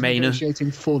Remainer.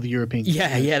 Negotiating for the European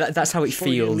Union. Yeah, that's how it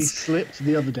feels. She slipped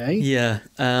the other day. Yeah.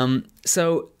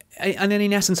 So, and then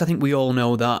in essence, I think we all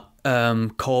know that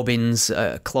Corbyn's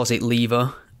a closet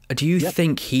leaver. Do you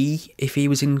think if he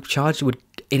was in charge, would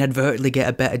inadvertently get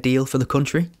a better deal for the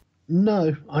country?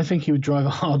 No, I think he would drive a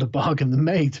harder bargain than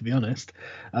May, to be honest,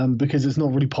 because it's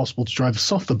not really possible to drive a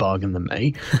softer bargain than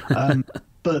May.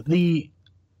 But the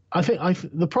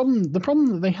problem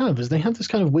that they have is they have this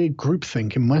kind of weird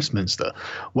groupthink in Westminster,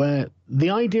 where the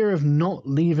idea of not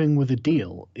leaving with a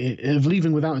deal, of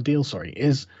leaving without a deal,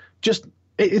 is just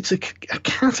It's a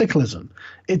cataclysm.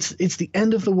 It's the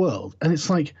end of the world, and it's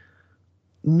like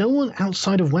no one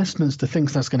outside of Westminster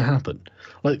thinks that's going to happen.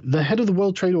 Like the head of the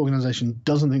World Trade Organization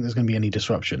doesn't think there's going to be any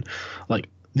disruption. Like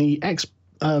the ex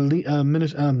head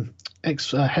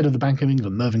of the Bank of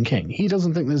England, Mervyn King, he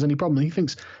doesn't think there's any problem. He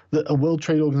thinks that a World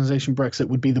Trade Organization Brexit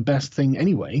would be the best thing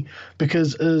anyway,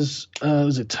 because as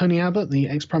was it Tony Abbott, the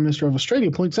ex-Prime Minister of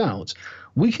Australia, points out,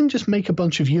 we can just make a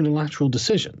bunch of unilateral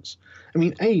decisions. I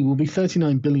mean, A, we'll be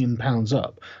 £39 billion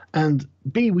up, and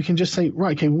B, we can just say,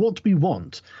 right, okay, what do we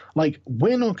want? Like,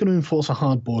 we're not going to enforce a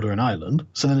hard border in Ireland,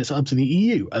 so then it's up to the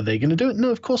EU. Are they going to do it? No,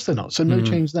 of course they're not. So no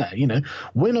change there. You know,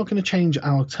 we're not going to change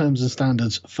our terms and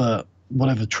standards for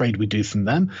whatever trade we do from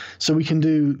them. So we can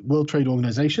do World Trade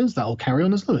Organizations. That'll carry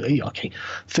on as well. Okay,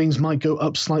 things might go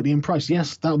up slightly in price.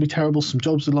 Yes, that'll be terrible. Some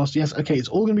jobs are lost. Yes, okay, it's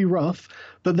all going to be rough.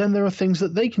 But then there are things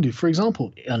that they can do. For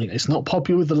example, I mean, it's not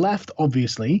popular with the left,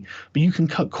 obviously, but you can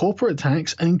cut corporate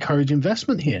tax and encourage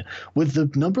investment here. With the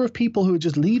number of people who are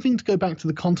just leaving to go back to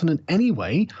the continent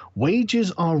anyway,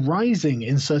 wages are rising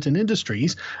in certain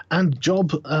industries and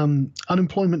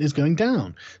unemployment is going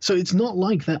down. So it's not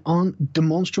like there aren't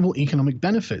demonstrable economic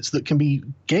benefits that can be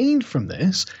gained from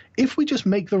this if we just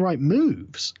make the right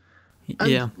moves.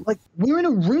 And, like, we're in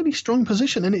a really strong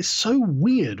position, and it's so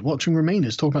weird watching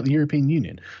Remainers talk about the European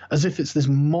Union as if it's this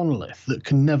monolith that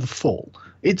can never fall.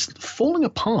 It's falling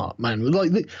apart, man.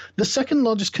 Like the second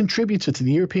largest contributor to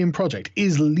the European project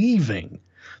is leaving.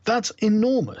 That's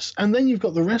enormous. And then you've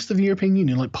got the rest of the European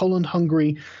Union, like Poland,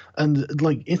 Hungary, and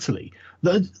like Italy.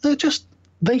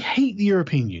 They hate the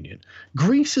European Union.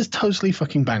 Greece is totally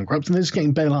fucking bankrupt, and they're just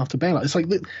getting bailout after bailout. It's like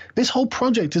this whole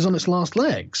project is on its last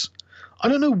legs. I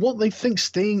don't know what they think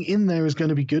staying in there is going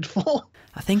to be good for.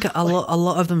 I think a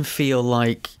lot of them feel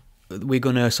like we're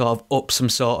going to sort of up some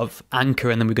sort of anchor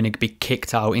and then we're going to be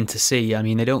kicked out into sea. I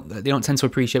mean, they don't tend to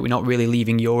appreciate we're not really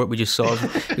leaving Europe. We're just sort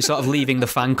of leaving the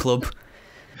fan club.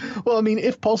 Well, I mean,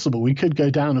 if possible, we could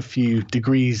go down a few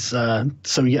degrees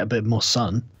so we get a bit more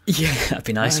sun. Yeah, that'd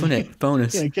be nice, wouldn't it?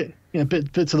 Bonus. Yeah, a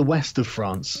bit to the west of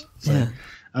France. So,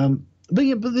 yeah. But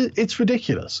it's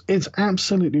ridiculous. It's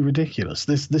absolutely ridiculous.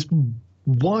 This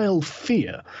wild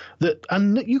fear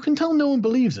and you can tell no one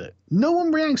believes it. No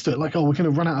one reacts to it like, oh, we're going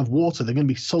to run out of water. They're going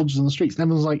to be soldiers on the streets. And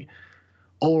everyone's like,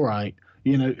 all right,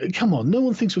 you know, come on. No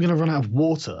one thinks we're going to run out of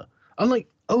water. And like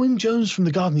Owen Jones from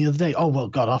The Guardian the other day, oh, well,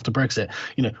 God, after Brexit,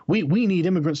 you know, we need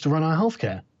immigrants to run our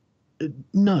healthcare.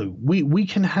 No, we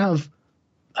can have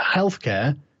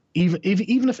healthcare even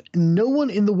if no one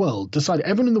in the world decided,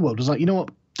 everyone in the world was like, you know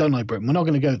what, don't like Britain, we're not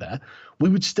going to go there. We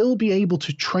would still be able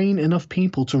to train enough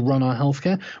people to run our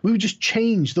healthcare. We would just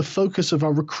change the focus of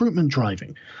our recruitment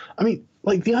driving. I mean,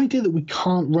 like the idea that we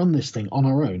can't run this thing on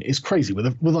our own is crazy. With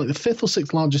like the fifth or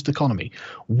sixth largest economy,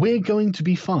 we're going to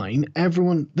be fine.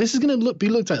 This is going to be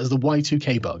looked at as the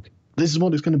Y2K bug. This is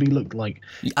what it's going to be looked like.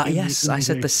 Yes, I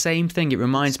said the same thing. It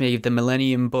reminds me of the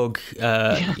Millennium Bug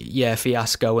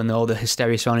fiasco and all the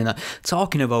hysteria surrounding that.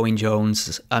 Talking of Owen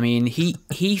Jones, I mean,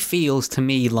 he feels to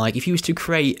me like if he was to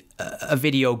create a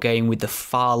video game with the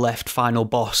far left final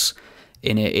boss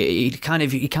in it, he kind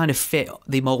of fit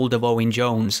the mold of Owen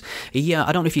Jones.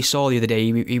 I don't know if you saw the other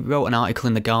day, he wrote an article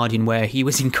in The Guardian where he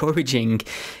was encouraging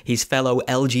his fellow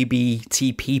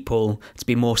LGBT people to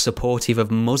be more supportive of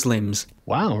Muslims.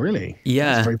 Wow, really?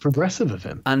 Yeah. That's very progressive of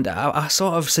him. And I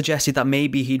sort of suggested that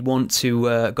maybe he'd want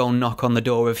to go and knock on the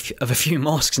door of a few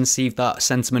mosques and see if that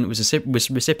sentiment was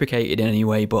reciprocated in any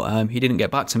way, but he didn't get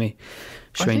back to me,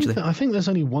 strangely. I think there's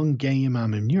only one gay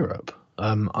imam in Europe.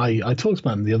 I talked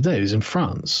about him the other day. He was in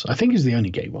France. I think he's the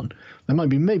only gay one.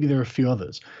 Maybe there are a few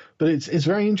others. But it's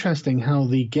very interesting how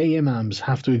the gay imams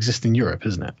have to exist in Europe,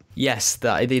 isn't it? Yes,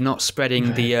 that they're not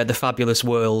spreading the fabulous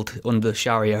world under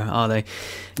Sharia, are they?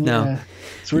 No. Yeah,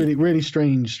 it's really, really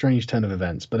strange turn of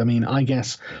events. But I mean, I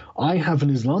guess I have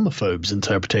an Islamophobe's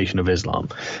interpretation of Islam.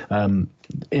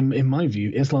 In my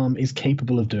view, Islam is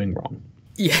capable of doing wrong.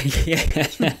 Yeah.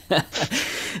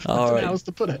 All right. How else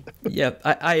to put it? Yeah,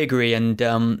 I agree. And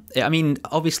I mean,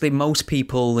 obviously, most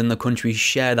people in the country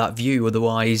share that view.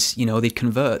 Otherwise, you know, they'd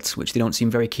convert, which they don't seem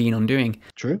very keen on doing.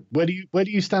 True. Where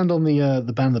do you stand on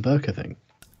the ban the burqa thing?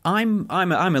 I'm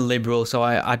a liberal, so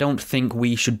I don't think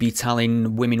we should be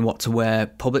telling women what to wear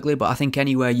publicly. But I think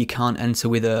anywhere you can't enter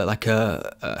with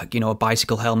a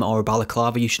bicycle helmet or a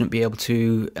balaclava, you shouldn't be able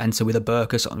to enter with a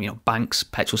burqa. So, you know, banks,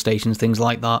 petrol stations, things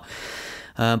like that.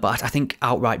 But I think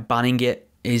outright banning it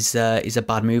is a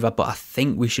bad move. But I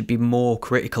think we should be more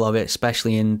critical of it,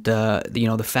 especially in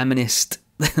the feminist.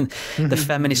 The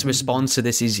feminist response to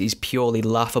this is purely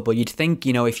laughable. You'd think,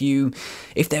 you know,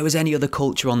 if there was any other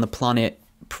culture on the planet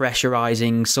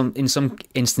pressurizing in some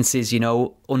instances,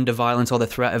 under violence or the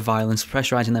threat of violence,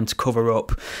 pressurizing them to cover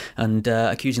up and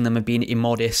accusing them of being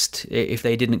immodest if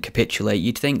they didn't capitulate.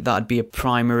 You'd think that'd be a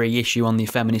primary issue on the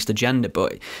feminist agenda,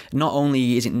 but not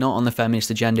only is it not on the feminist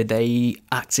agenda, they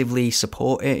actively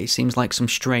support it. It seems like some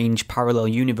strange parallel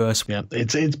universe. Yeah,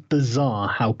 it's bizarre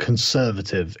how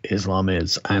conservative Islam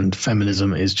is, and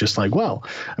feminism is just like, well,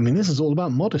 I mean, this is all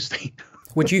about modesty.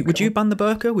 Would you ban the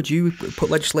burqa? Would you put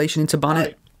legislation in to ban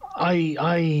it?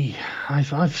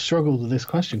 I've struggled with this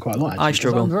question quite a lot. Actually, I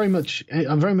struggle. I'm very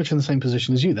much in the same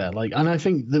position as you there. And I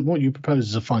think that what you propose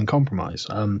is a fine compromise.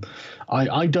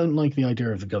 I don't like the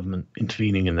idea of the government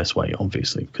intervening in this way,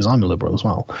 obviously, because I'm a liberal as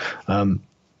well.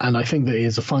 And I think that it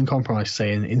is a fine compromise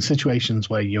saying in situations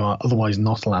where you are otherwise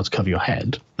not allowed to cover your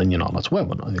head, then you're not allowed to wear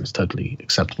one. I think it's totally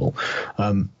acceptable.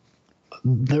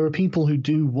 There are people who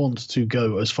do want to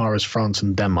go as far as France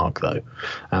and Denmark, though,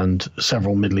 and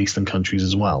several Middle Eastern countries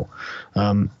as well.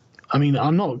 I mean,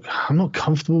 I'm not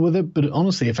comfortable with it, but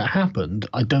honestly, if it happened,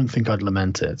 I don't think I'd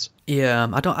lament it. Yeah,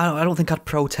 I don't think I'd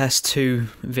protest too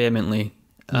vehemently.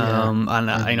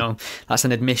 I know that's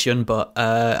an admission, but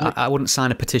I wouldn't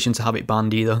sign a petition to have it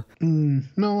banned either. No,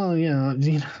 well, yeah,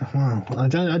 I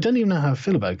don't even know how I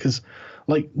feel about it, because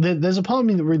there's a part of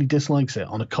me that really dislikes it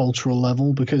on a cultural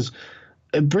level, because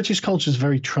British culture is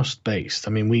very trust-based.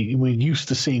 I mean, we're used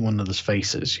to seeing one another's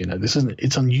faces.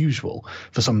 It's unusual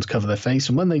for someone to cover their face,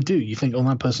 and when they do, you think, oh,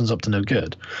 that person's up to no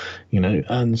good.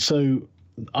 And so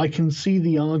I can see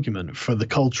the argument for the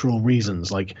cultural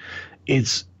reasons. Like,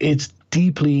 it's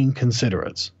deeply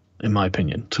inconsiderate, in my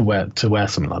opinion, to wear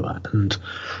something like that, and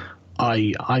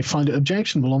I find it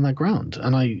objectionable on that ground.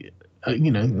 And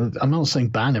I'm not saying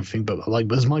ban everything, but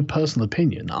as my personal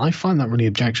opinion, I find that really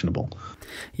objectionable.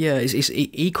 Yeah, it's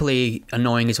equally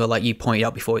annoying as well, like you pointed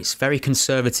out before. It's very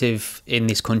conservative in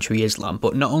this country, Islam,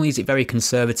 but not only is it very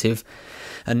conservative,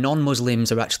 and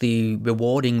non-Muslims are actually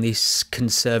rewarding this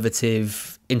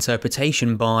conservative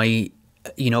interpretation by,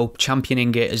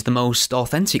 championing it as the most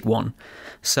authentic one.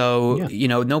 So,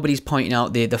 nobody's pointing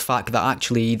out the fact that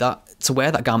actually that to wear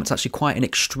that garment is actually quite an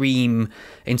extreme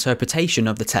interpretation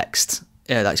of the text.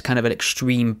 That's kind of an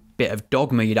extreme bit of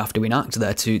dogma you'd have to enact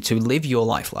there to live your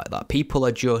life like that. People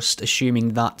are just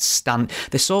assuming that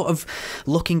they're sort of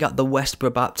looking at the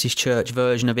Westboro Baptist Church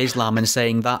version of Islam and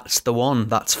saying that's the one,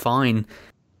 that's fine.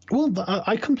 Well,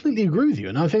 I completely agree with you,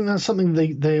 and I think that's something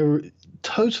they're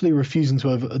totally refusing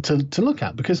to look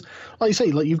at, because, like you say,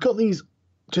 you've got these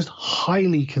just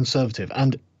highly conservative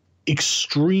and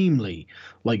extremely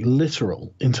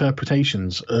literal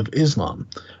interpretations of Islam.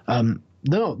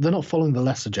 They're not following the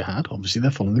lesser jihad. Obviously, they're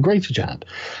following the greater jihad.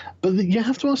 But you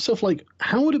have to ask yourself,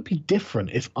 how would it be different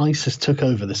if ISIS took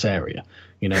over this area?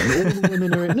 And all the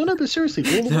women are no, but seriously,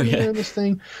 all the women are in this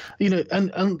thing.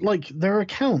 And there are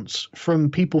accounts from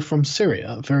people from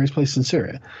Syria, various places in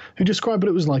Syria, who describe what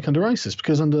it was like under ISIS,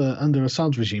 because under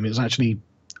Assad's regime, it was actually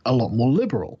a lot more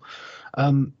liberal.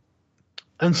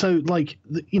 And so,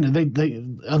 they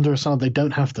under Assad, they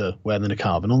don't have to wear the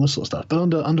niqab and all this sort of stuff.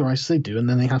 But under ISIS, they do, and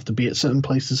then they have to be at certain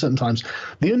places, certain times.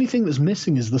 The only thing that's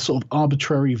missing is the sort of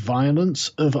arbitrary violence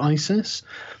of ISIS.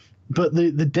 But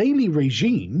the daily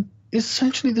regime is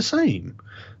essentially the same.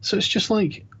 So it's just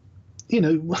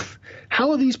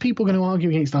how are these people going to argue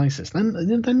against ISIS? They're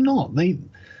not.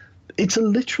 It's a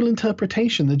literal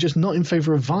interpretation. They're just not in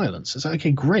favor of violence. It's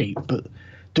okay, great, but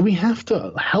do we have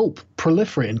to help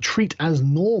proliferate and treat as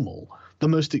normal the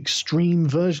most extreme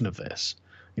version of this?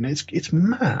 It's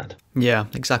mad. Yeah,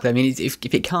 exactly. I mean, if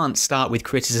it can't start with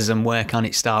criticism, where can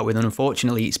it start with? And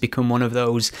unfortunately, it's become one of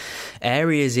those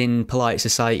areas in polite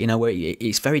society, where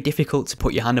it's very difficult to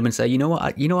put your hand up and say, you know what,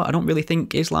 I don't really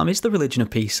think Islam is the religion of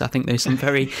peace. I think there's some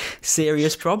very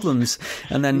serious problems.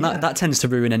 And then that tends to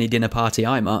ruin any dinner party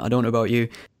I'm at. I don't know about you.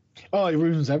 Oh, it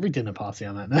ruins every dinner party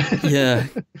I'm at. Yeah.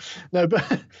 No,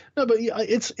 but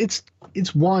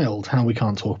it's wild how we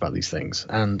can't talk about these things.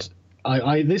 And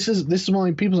this is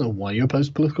why people say, why you oppose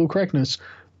political correctness?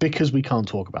 Because we can't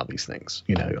talk about these things.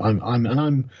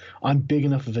 I'm big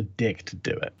enough of a dick to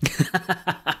do it.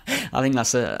 I think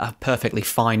that's a perfectly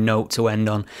fine note to end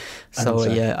on. So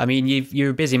yeah, I mean,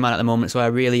 you're a busy man at the moment, so I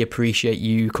really appreciate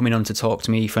you coming on to talk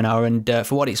to me for an hour. And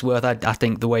for what it's worth, I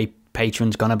think the way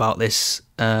patrons gone about this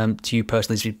to you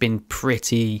personally has been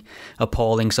pretty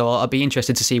appalling. So I'll be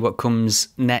interested to see what comes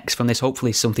next from this.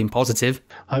 Hopefully something positive.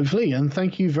 Hopefully, and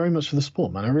thank you very much for the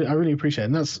support, man. I really appreciate it.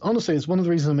 And that's honestly, it's one of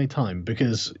the reasons I made time,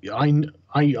 because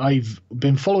I've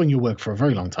been following your work for a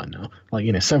very long time now, like,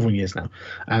 you know, several years now,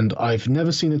 and I've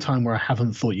never seen a time where I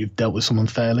haven't thought you've dealt with someone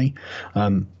fairly,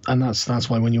 and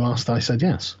that's why when you asked, I said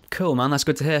yes. Cool, man. That's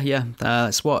good to hear. Yeah,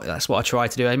 that's what I try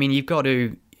to do. I mean,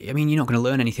 you're not going to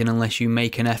learn anything unless you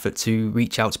make an effort to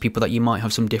reach out to people that you might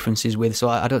have some differences with. So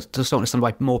I just don't understand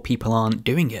why more people aren't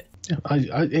doing it. Yeah,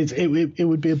 it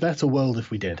would be a better world if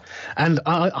we did, and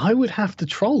I would have to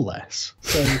troll less.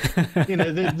 So, you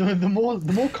know,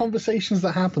 the more conversations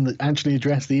that happen that actually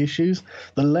address the issues,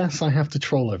 the less I have to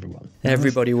troll everyone.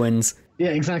 Everybody wins. Yeah,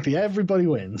 exactly. Everybody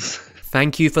wins.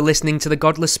 Thank you for listening to the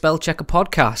Godless Spellchecker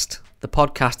podcast. The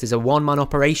podcast is a one-man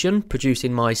operation, produced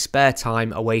in my spare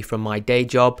time away from my day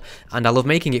job, and I love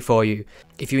making it for you.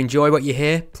 If you enjoy what you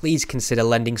hear, please consider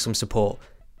lending some support.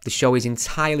 The show is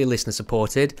entirely listener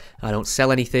supported. I don't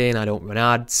sell anything, I don't run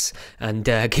ads, and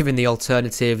given the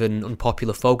alternative and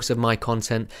unpopular focus of my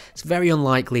content, it's very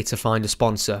unlikely to find a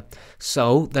sponsor.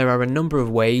 So there are a number of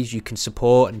ways you can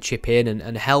support and chip in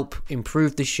and help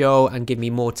improve the show and give me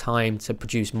more time to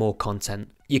produce more content.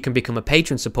 You can become a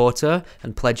patron supporter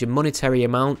and pledge a monetary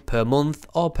amount per month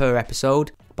or per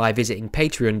episode by visiting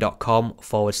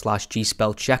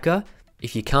patreon.com/gspellchecker.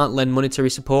 If you can't lend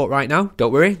monetary support right now,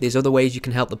 don't worry, there's other ways you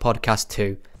can help the podcast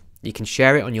too. You can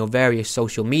share it on your various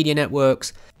social media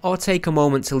networks, or take a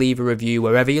moment to leave a review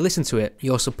wherever you listen to it.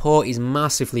 Your support is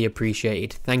massively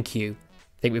appreciated. Thank you.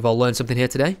 Think we've all learned something here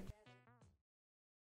today?